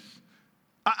this.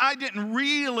 I didn't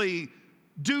really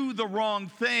do the wrong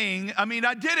thing. I mean,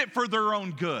 I did it for their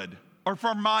own good or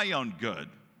for my own good.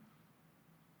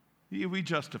 We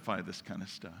justify this kind of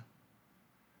stuff.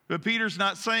 But Peter's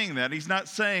not saying that. He's not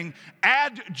saying,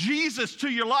 add Jesus to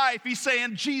your life. He's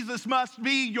saying, Jesus must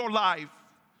be your life.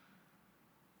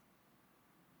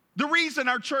 The reason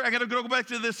our church, I got to go back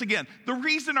to this again. The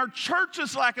reason our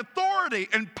churches lack authority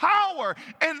and power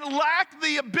and lack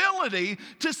the ability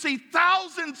to see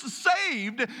thousands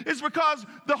saved is because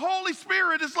the Holy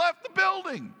Spirit has left the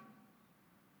building.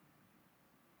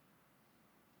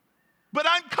 But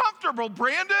I'm comfortable,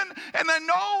 Brandon, and I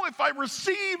know if I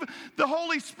receive the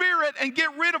Holy Spirit and get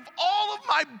rid of all of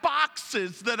my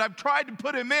boxes that I've tried to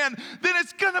put him in, then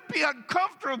it's going to be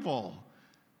uncomfortable.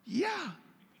 Yeah.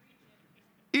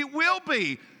 It will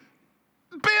be.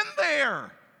 Been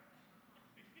there.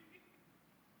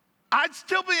 I'd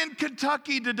still be in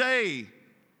Kentucky today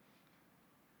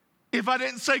if I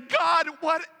didn't say, God,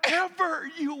 whatever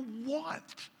you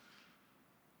want.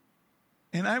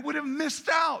 And I would have missed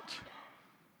out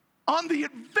on the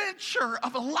adventure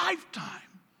of a lifetime.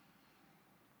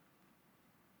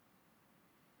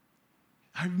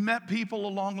 I've met people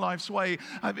along life's way.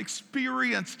 I've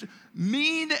experienced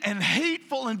mean and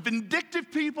hateful and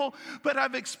vindictive people, but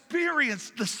I've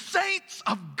experienced the saints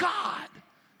of God.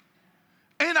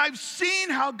 And I've seen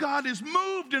how God has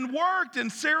moved and worked.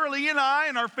 And Sarah Lee and I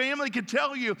and our family can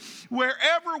tell you,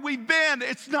 wherever we've been,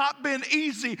 it's not been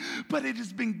easy, but it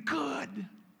has been good.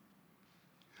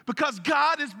 Because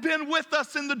God has been with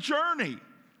us in the journey.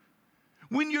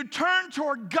 When you turn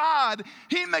toward God,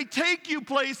 He may take you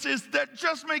places that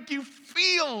just make you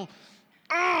feel,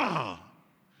 ugh.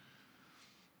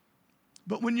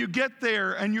 But when you get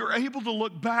there and you're able to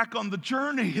look back on the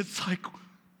journey, it's like,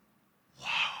 wow.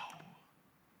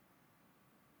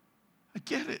 I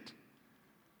get it.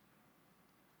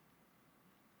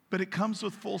 But it comes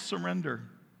with full surrender.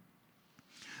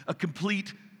 A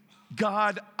complete,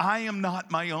 God, I am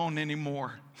not my own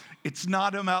anymore. It's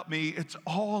not about me. It's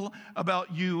all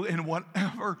about you and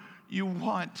whatever you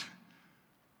want.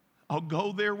 I'll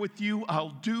go there with you.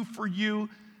 I'll do for you.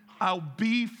 I'll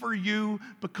be for you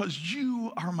because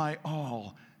you are my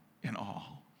all in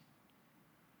all.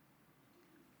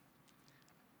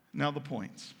 Now the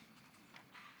points.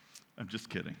 I'm just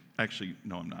kidding. Actually,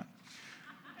 no, I'm not.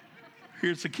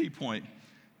 Here's the key point.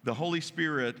 The Holy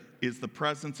Spirit is the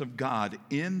presence of God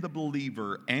in the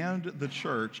believer and the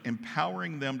church,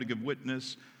 empowering them to give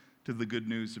witness to the good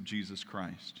news of Jesus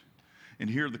Christ. And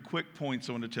here are the quick points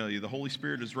I want to tell you. The Holy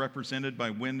Spirit is represented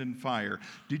by wind and fire.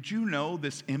 Did you know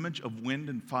this image of wind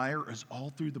and fire is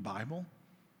all through the Bible?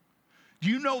 Do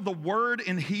you know the word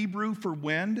in Hebrew for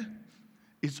wind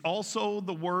is also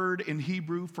the word in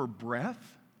Hebrew for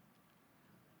breath?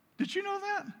 Did you know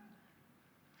that?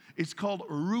 It's called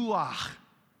ruach.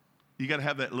 You got to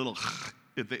have that little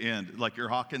at the end, like you're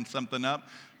hawking something up.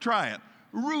 Try it.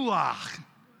 Ruach.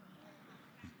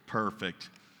 Perfect.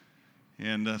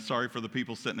 And sorry for the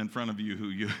people sitting in front of you who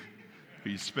you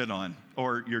spit on,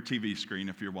 or your TV screen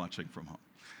if you're watching from home.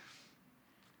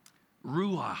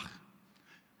 Ruach.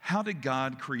 How did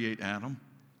God create Adam?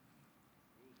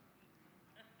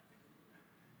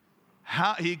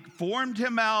 How He formed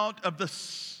him out of the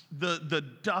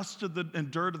dust of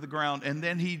and dirt of the ground, and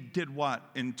then He did what?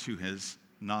 Into his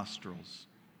nostrils.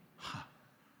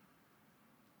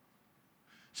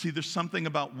 See, there's something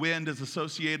about wind is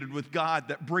associated with God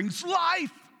that brings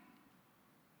life.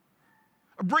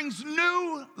 It brings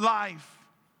new life.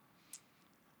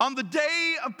 On the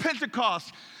day of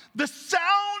Pentecost, the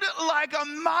sound like a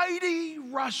mighty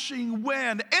rushing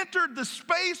wind entered the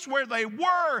space where they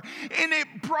were, and it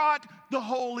brought the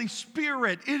Holy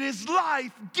Spirit. It is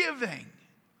life-giving.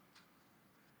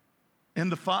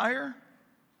 And the fire?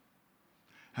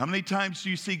 How many times do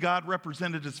you see God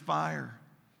represented as fire?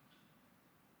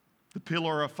 The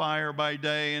pillar of fire by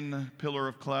day and the pillar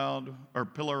of cloud, or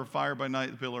pillar of fire by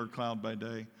night, the pillar of cloud by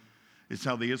day. It's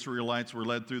how the Israelites were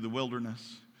led through the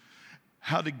wilderness.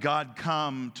 How did God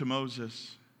come to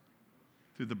Moses?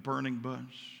 Through the burning bush.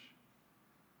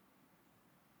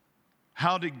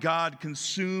 How did God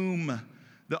consume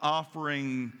the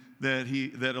offering that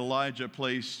Elijah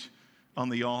placed on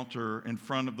the altar in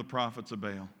front of the prophets of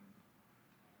Baal?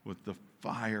 With the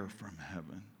fire from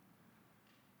heaven.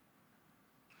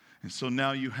 And so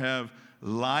now you have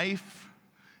life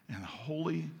and the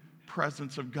holy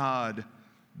presence of God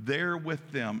there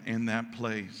with them in that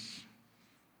place.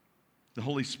 The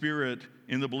Holy Spirit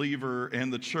in the believer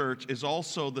and the church is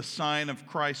also the sign of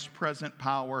Christ's present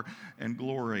power and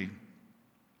glory.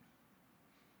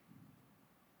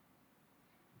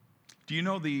 Do you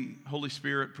know the Holy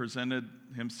Spirit presented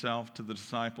Himself to the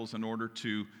disciples in order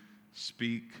to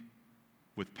speak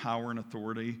with power and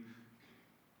authority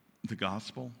the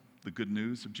gospel, the good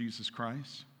news of Jesus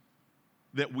Christ?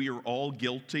 That we are all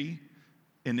guilty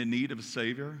and in need of a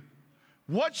Savior?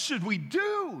 What should we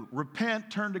do?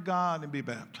 Repent, turn to God, and be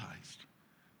baptized.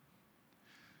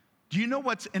 Do you know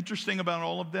what's interesting about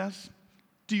all of this?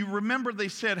 Do you remember they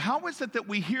said, how is it that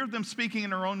we hear them speaking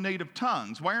in our own native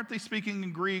tongues? Why aren't they speaking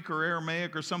in Greek or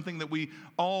Aramaic or something that we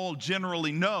all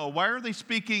generally know? Why are they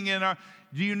speaking in our...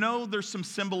 Do you know there's some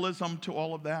symbolism to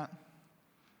all of that?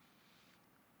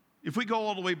 If we go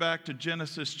all the way back to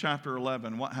Genesis chapter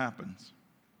 11, what happens?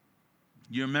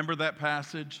 You remember that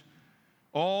passage?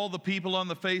 All the people on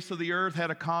the face of the earth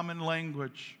had a common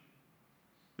language.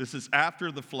 This is after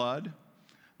the flood.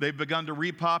 They've begun to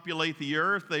repopulate the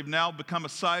earth. They've now become a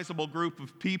sizable group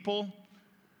of people.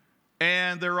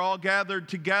 And they're all gathered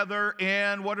together.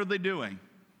 And what are they doing?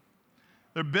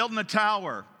 They're building a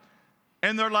tower.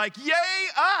 And they're like, yay,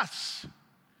 us.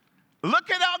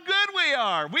 Look at how good we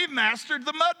are. We've mastered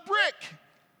the mud brick.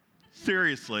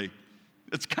 Seriously,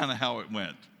 that's kind of how it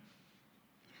went.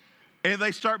 And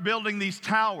they start building these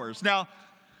towers. Now,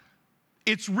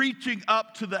 it's reaching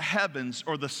up to the heavens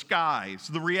or the skies.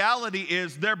 The reality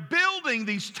is they're building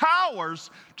these towers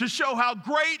to show how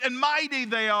great and mighty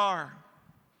they are.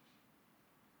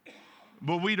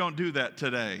 But we don't do that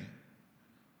today.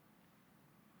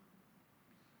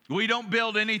 We don't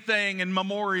build anything in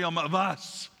memoriam of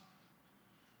us.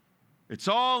 It's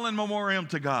all in memoriam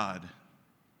to God.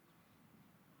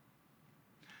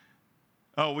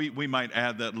 Oh, we might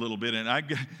add that a little bit in.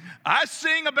 I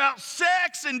sing about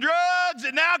sex and drugs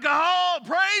and alcohol.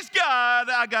 Praise God,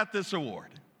 I got this award.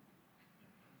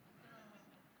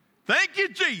 Thank you,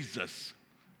 Jesus.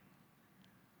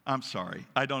 I'm sorry.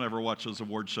 I don't ever watch those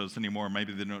award shows anymore.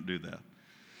 Maybe they don't do that.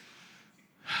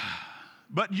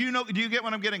 But do you get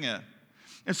what I'm getting at?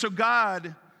 And so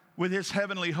God, with his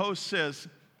heavenly host, says,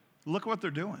 look what they're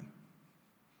doing.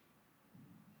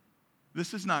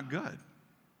 This is not good.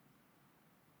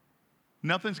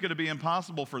 Nothing's going to be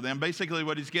impossible for them. Basically,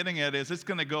 what he's getting at is it's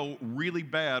going to go really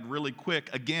bad, really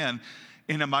quick again.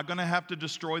 And am I going to have to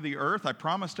destroy the earth? I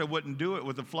promised I wouldn't do it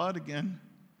with a flood again.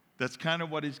 That's kind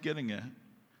of what he's getting at.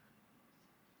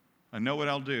 I know what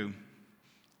I'll do.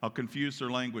 I'll confuse their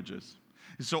languages.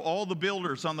 And so all the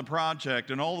builders on the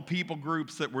project and all the people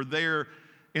groups that were there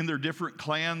in their different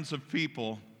clans of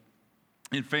people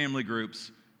and family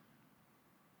groups,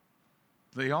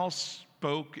 they all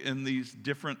spoke in these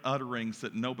different utterings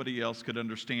that nobody else could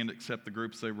understand except the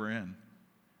groups they were in.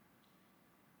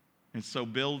 And so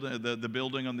the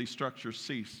building on these structures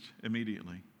ceased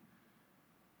immediately.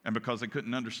 And because they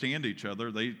couldn't understand each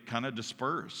other, they kind of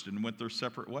dispersed and went their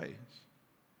separate ways.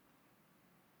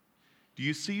 Do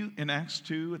you see in Acts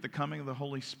 2 at the coming of the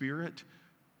Holy Spirit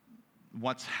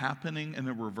what's happening in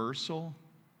a reversal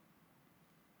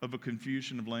of a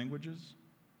confusion of languages?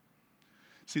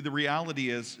 See, the reality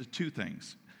is two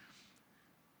things.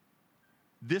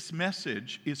 This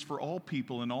message is for all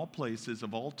people in all places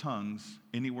of all tongues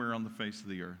anywhere on the face of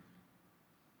the earth.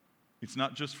 It's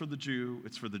not just for the Jew,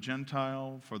 it's for the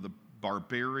Gentile, for the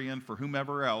barbarian, for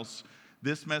whomever else.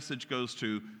 This message goes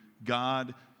to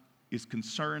God is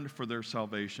concerned for their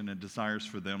salvation and desires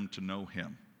for them to know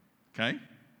him. Okay?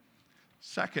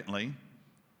 Secondly,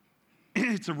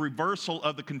 it's a reversal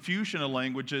of the confusion of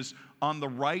languages on the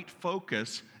right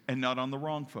focus and not on the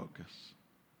wrong focus.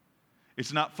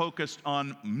 It's not focused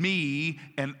on me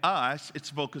and us, it's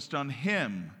focused on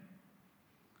him.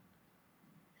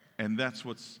 And that's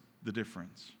what's the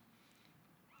difference.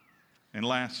 And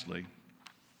lastly,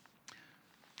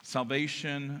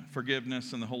 salvation,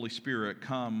 forgiveness, and the Holy Spirit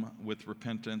come with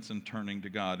repentance and turning to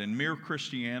God. In Mere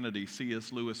Christianity,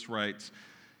 C.S. Lewis writes,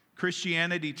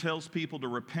 Christianity tells people to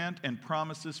repent and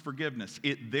promises forgiveness.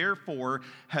 It therefore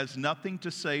has nothing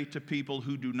to say to people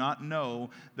who do not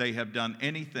know they have done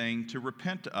anything to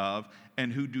repent of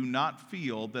and who do not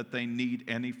feel that they need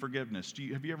any forgiveness.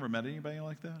 Have you ever met anybody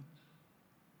like that?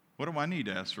 What do I need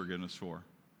to ask forgiveness for?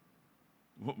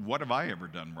 What have I ever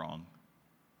done wrong?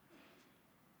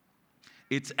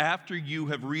 It's after you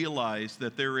have realized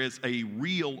that there is a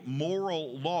real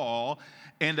moral law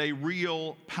and a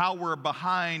real power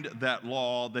behind that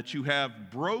law that you have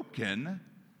broken,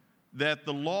 that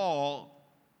the law,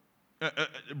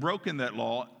 broken that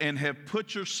law and have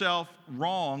put yourself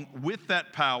wrong with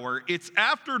that power. It's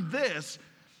after this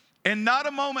and not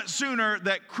a moment sooner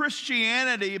that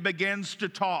Christianity begins to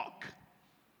talk.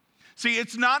 See,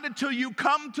 it's not until you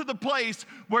come to the place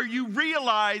where you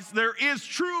realize there is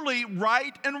truly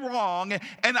right and wrong,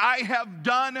 and I have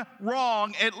done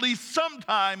wrong at least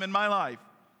sometime in my life.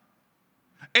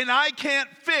 And I can't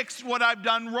fix what I've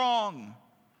done wrong.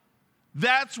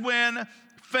 That's when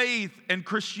faith and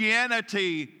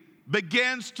Christianity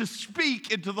begins to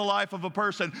speak into the life of a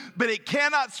person. But it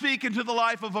cannot speak into the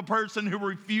life of a person who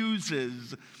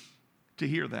refuses to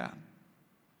hear that.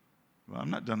 Well, I've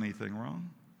not done anything wrong.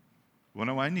 What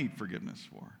do I need forgiveness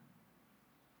for?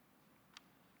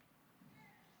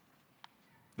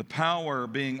 The power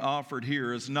being offered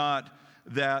here is not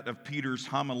that of Peter's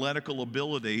homiletical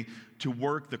ability to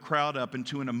work the crowd up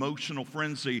into an emotional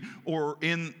frenzy or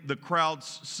in the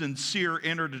crowd's sincere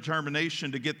inner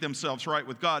determination to get themselves right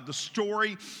with God. The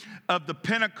story of the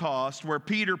Pentecost where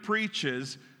Peter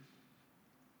preaches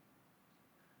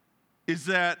is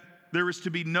that there is to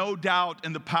be no doubt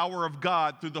in the power of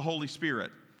God through the Holy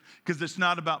Spirit. Because it's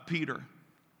not about Peter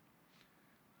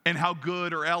and how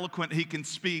good or eloquent he can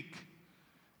speak.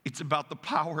 It's about the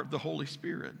power of the Holy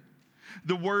Spirit.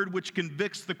 the word which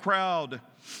convicts the crowd,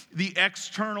 the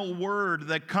external word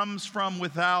that comes from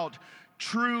without.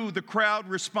 True, the crowd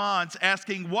responds,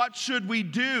 asking, what should we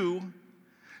do?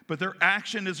 But their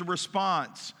action is a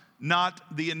response,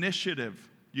 not the initiative.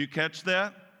 You catch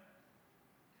that?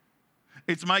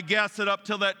 It's my guess that up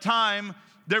till that time,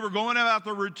 they were going about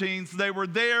their routines. They were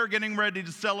there getting ready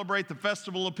to celebrate the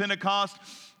festival of Pentecost.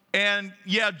 And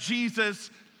yeah, Jesus,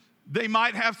 they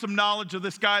might have some knowledge of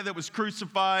this guy that was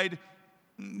crucified.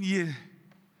 Yeah.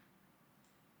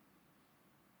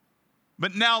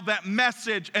 But now that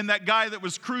message and that guy that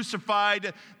was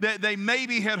crucified that they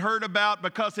maybe had heard about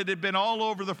because it had been all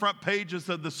over the front pages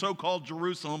of the so-called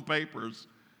Jerusalem papers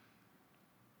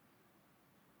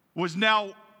was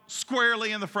now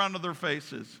squarely in the front of their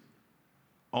faces.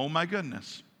 Oh my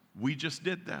goodness, we just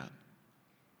did that.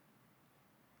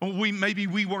 Maybe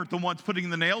we weren't the ones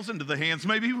putting the nails into the hands.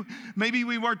 Maybe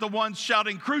we weren't the ones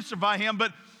shouting, crucify him,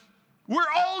 but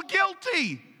we're all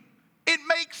guilty. It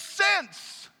makes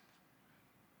sense.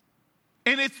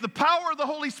 And it's the power of the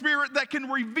Holy Spirit that can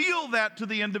reveal that to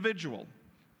the individual.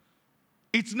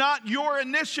 It's not your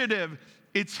initiative,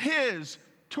 it's His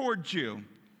towards you.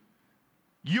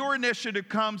 Your initiative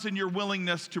comes in your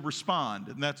willingness to respond,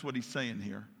 and that's what He's saying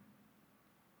here.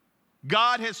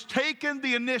 God has taken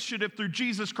the initiative through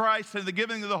Jesus Christ and the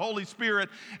giving of the Holy Spirit,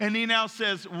 and He now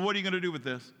says, what are you going to do with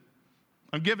this?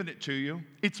 I'm giving it to you.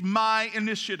 It's my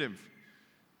initiative.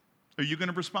 Are you going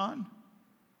to respond?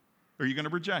 Or are you going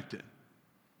to reject it?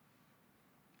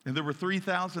 And there were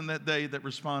 3,000 that day that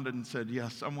responded and said,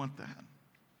 yes, I want that.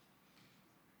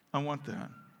 I want that.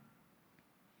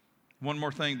 One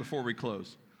more thing before we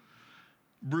close.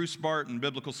 Bruce Barton,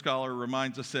 biblical scholar,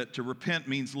 reminds us that to repent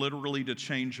means literally to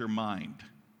change your mind.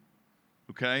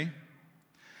 Okay?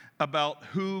 About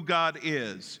who God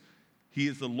is. He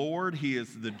is the Lord. He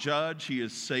is the judge. He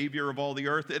is Savior of all the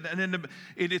earth. And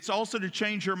it's also to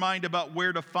change your mind about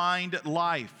where to find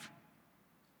life.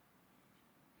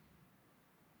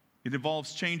 It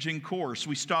involves changing course.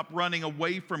 We stop running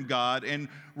away from God and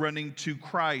running to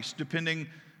Christ, depending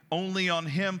only on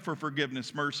Him for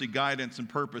forgiveness, mercy, guidance, and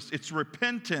purpose. It's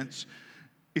repentance.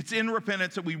 It's in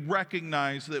repentance that we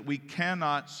recognize that we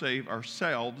cannot save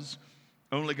ourselves.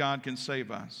 Only God can save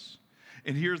us.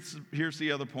 And here's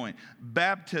the other point.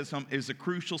 Baptism is a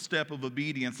crucial step of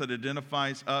obedience that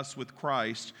identifies us with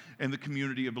Christ and the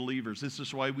community of believers. This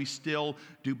is why we still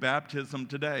do baptism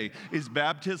today. Is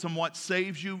baptism what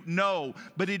saves you? No,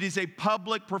 but it is a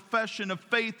public profession of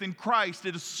faith in Christ.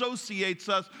 It associates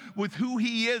us with who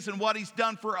He is and what He's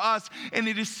done for us, and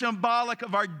it is symbolic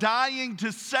of our dying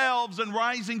to selves and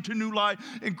rising to new life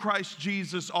in Christ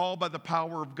Jesus, all by the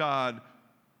power of God.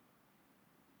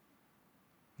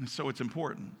 And so it's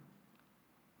important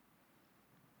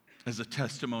as a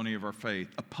testimony of our faith,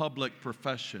 a public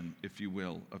profession, if you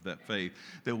will, of that faith,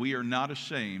 that we are not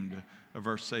ashamed of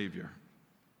our Savior.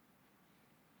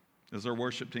 As our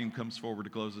worship team comes forward to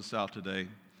close us out today,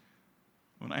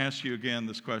 I want to ask you again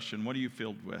this question. What are you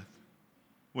filled with?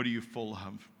 What are you full of?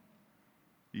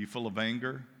 Are you full of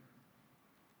anger?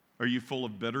 Are you full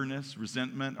of bitterness,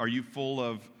 resentment? Are you full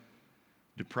of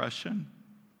depression?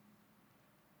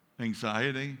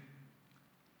 Anxiety?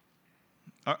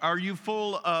 Are you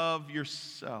full of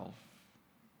yourself?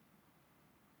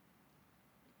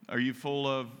 Are you full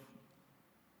of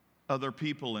other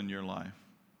people in your life?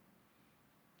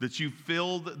 That you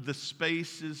filled the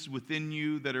spaces within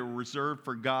you that are reserved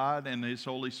for God and His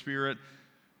Holy Spirit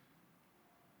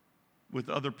with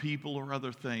other people or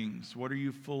other things? What are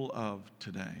you full of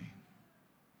today?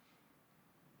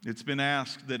 It's been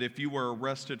asked that if you were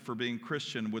arrested for being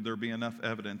Christian, would there be enough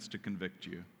evidence to convict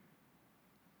you?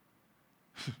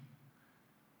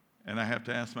 And I have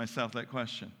to ask myself that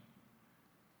question.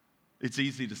 It's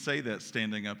easy to say that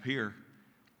standing up here,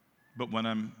 but when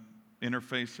I'm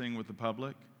interfacing with the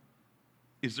public,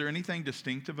 is there anything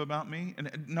distinctive about me?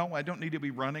 And no, I don't need to be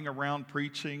running around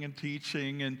preaching and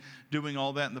teaching and doing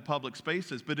all that in the public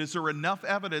spaces, but is there enough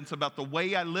evidence about the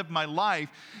way I live my life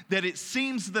that it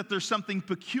seems that there's something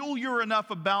peculiar enough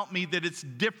about me that it's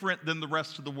different than the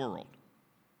rest of the world?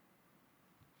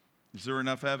 Is there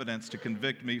enough evidence to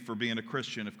convict me for being a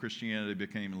Christian if Christianity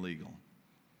became illegal?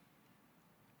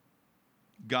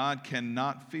 God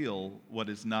cannot fill what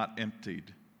is not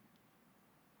emptied.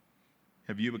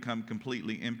 Have you become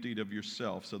completely emptied of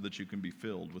yourself so that you can be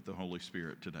filled with the Holy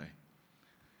Spirit today?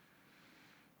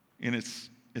 And it's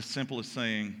as simple as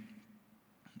saying,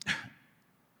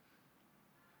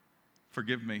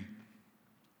 forgive me.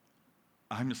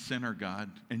 I'm a sinner, God,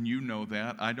 and you know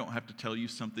that. I don't have to tell you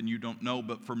something you don't know,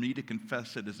 but for me to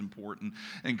confess it is important.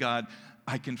 And God,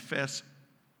 I confess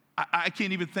I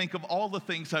can't even think of all the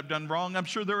things I've done wrong. I'm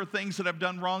sure there are things that I've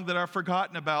done wrong that I've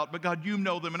forgotten about, but God, you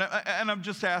know them. And I'm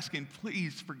just asking,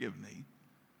 please forgive me.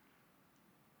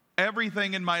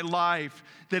 Everything in my life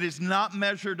that is not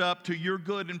measured up to your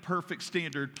good and perfect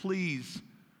standard, please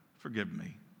forgive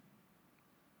me.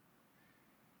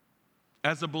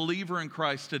 As a believer in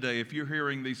Christ today, if you're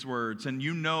hearing these words and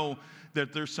you know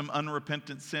that there's some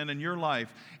unrepentant sin in your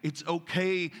life, it's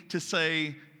okay to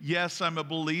say, yes, I'm a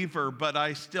believer, but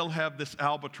I still have this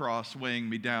albatross weighing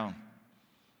me down.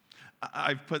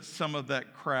 I've put some of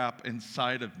that crap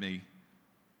inside of me,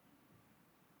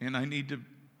 and I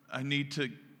need to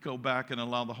go back and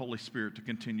allow the Holy Spirit to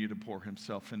continue to pour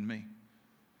himself in me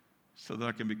so that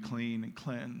I can be clean and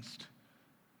cleansed.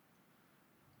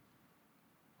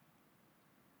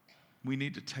 We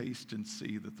need to taste and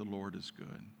see that the Lord is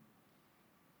good.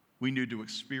 We need to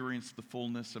experience the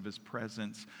fullness of his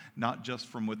presence, not just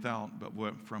from without, but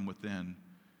from within.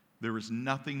 There is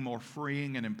nothing more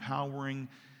freeing and empowering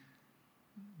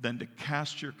than to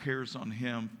cast your cares on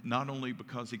him, not only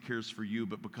because he cares for you,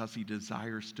 but because he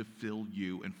desires to fill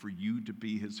you and for you to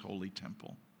be his holy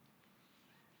temple.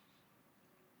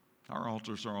 Our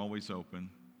altars are always open.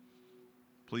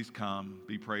 Please come,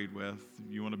 be prayed with.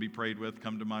 If you want to be prayed with,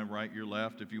 come to my right, your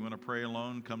left. If you want to pray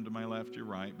alone, come to my left, your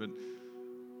right. But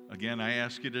again, I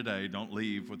ask you today, don't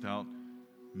leave without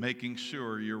making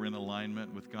sure you're in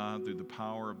alignment with God through the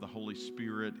power of the Holy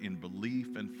Spirit in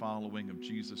belief and following of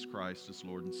Jesus Christ as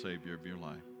Lord and Savior of your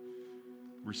life.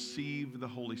 Receive the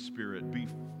Holy Spirit. Be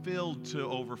filled to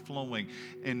overflowing,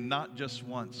 and not just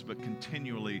once, but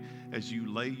continually as you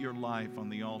lay your life on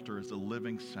the altar as a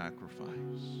living sacrifice,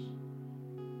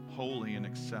 holy and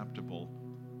acceptable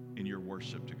in your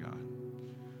worship to God.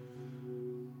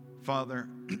 Father,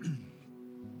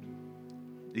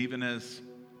 even as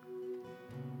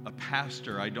a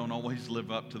pastor, I don't always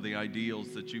live up to the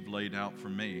ideals that you've laid out for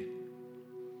me.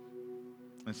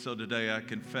 And so today I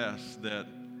confess that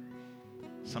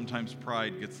sometimes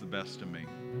pride gets the best of me.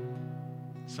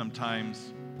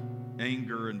 Sometimes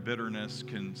anger and bitterness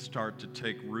can start to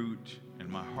take root in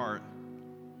my heart.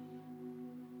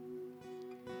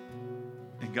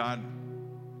 And God,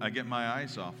 I get my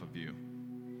eyes off of you.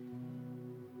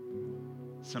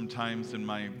 Sometimes in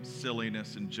my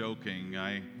silliness and joking,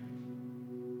 I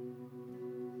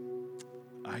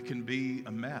can be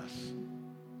a mess.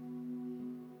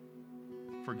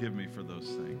 Forgive me for those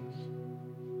things.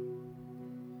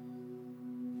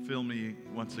 Fill me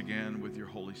once again with your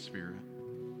Holy Spirit.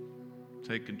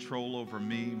 Take control over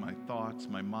me, my thoughts,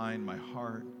 my mind, my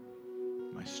heart,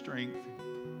 my strength.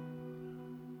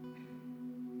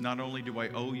 Not only do I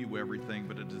owe you everything,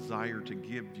 but a desire to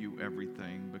give you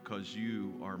everything because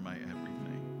you are my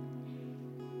everything.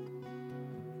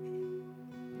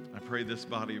 I pray this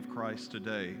body of Christ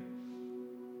today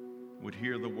would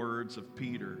hear the words of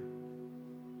Peter.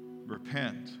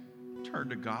 Repent, turn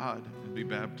to God, and be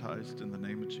baptized in the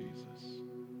name of Jesus.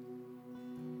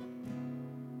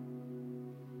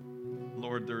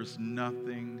 Lord, there's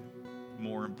nothing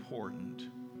more important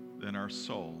than our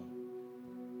soul.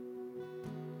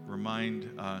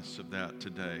 Remind us of that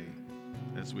today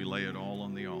as we lay it all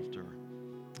on the altar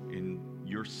in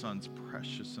your Son's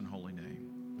precious and holy name.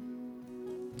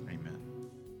 Amen.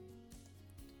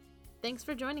 Thanks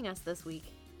for joining us this week.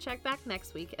 Check back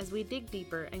next week as we dig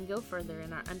deeper and go further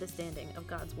in our understanding of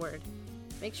God's Word.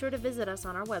 Make sure to visit us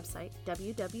on our website,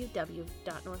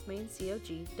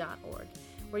 www.northmaincog.org,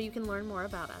 where you can learn more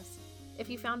about us. If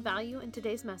you found value in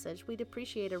today's message, we'd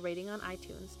appreciate a rating on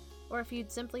iTunes, or if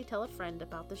you'd simply tell a friend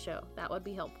about the show, that would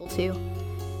be helpful too.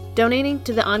 Donating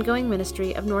to the ongoing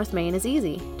ministry of North Main is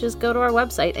easy. Just go to our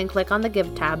website and click on the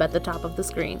Give tab at the top of the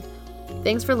screen.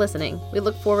 Thanks for listening. We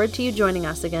look forward to you joining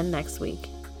us again next week.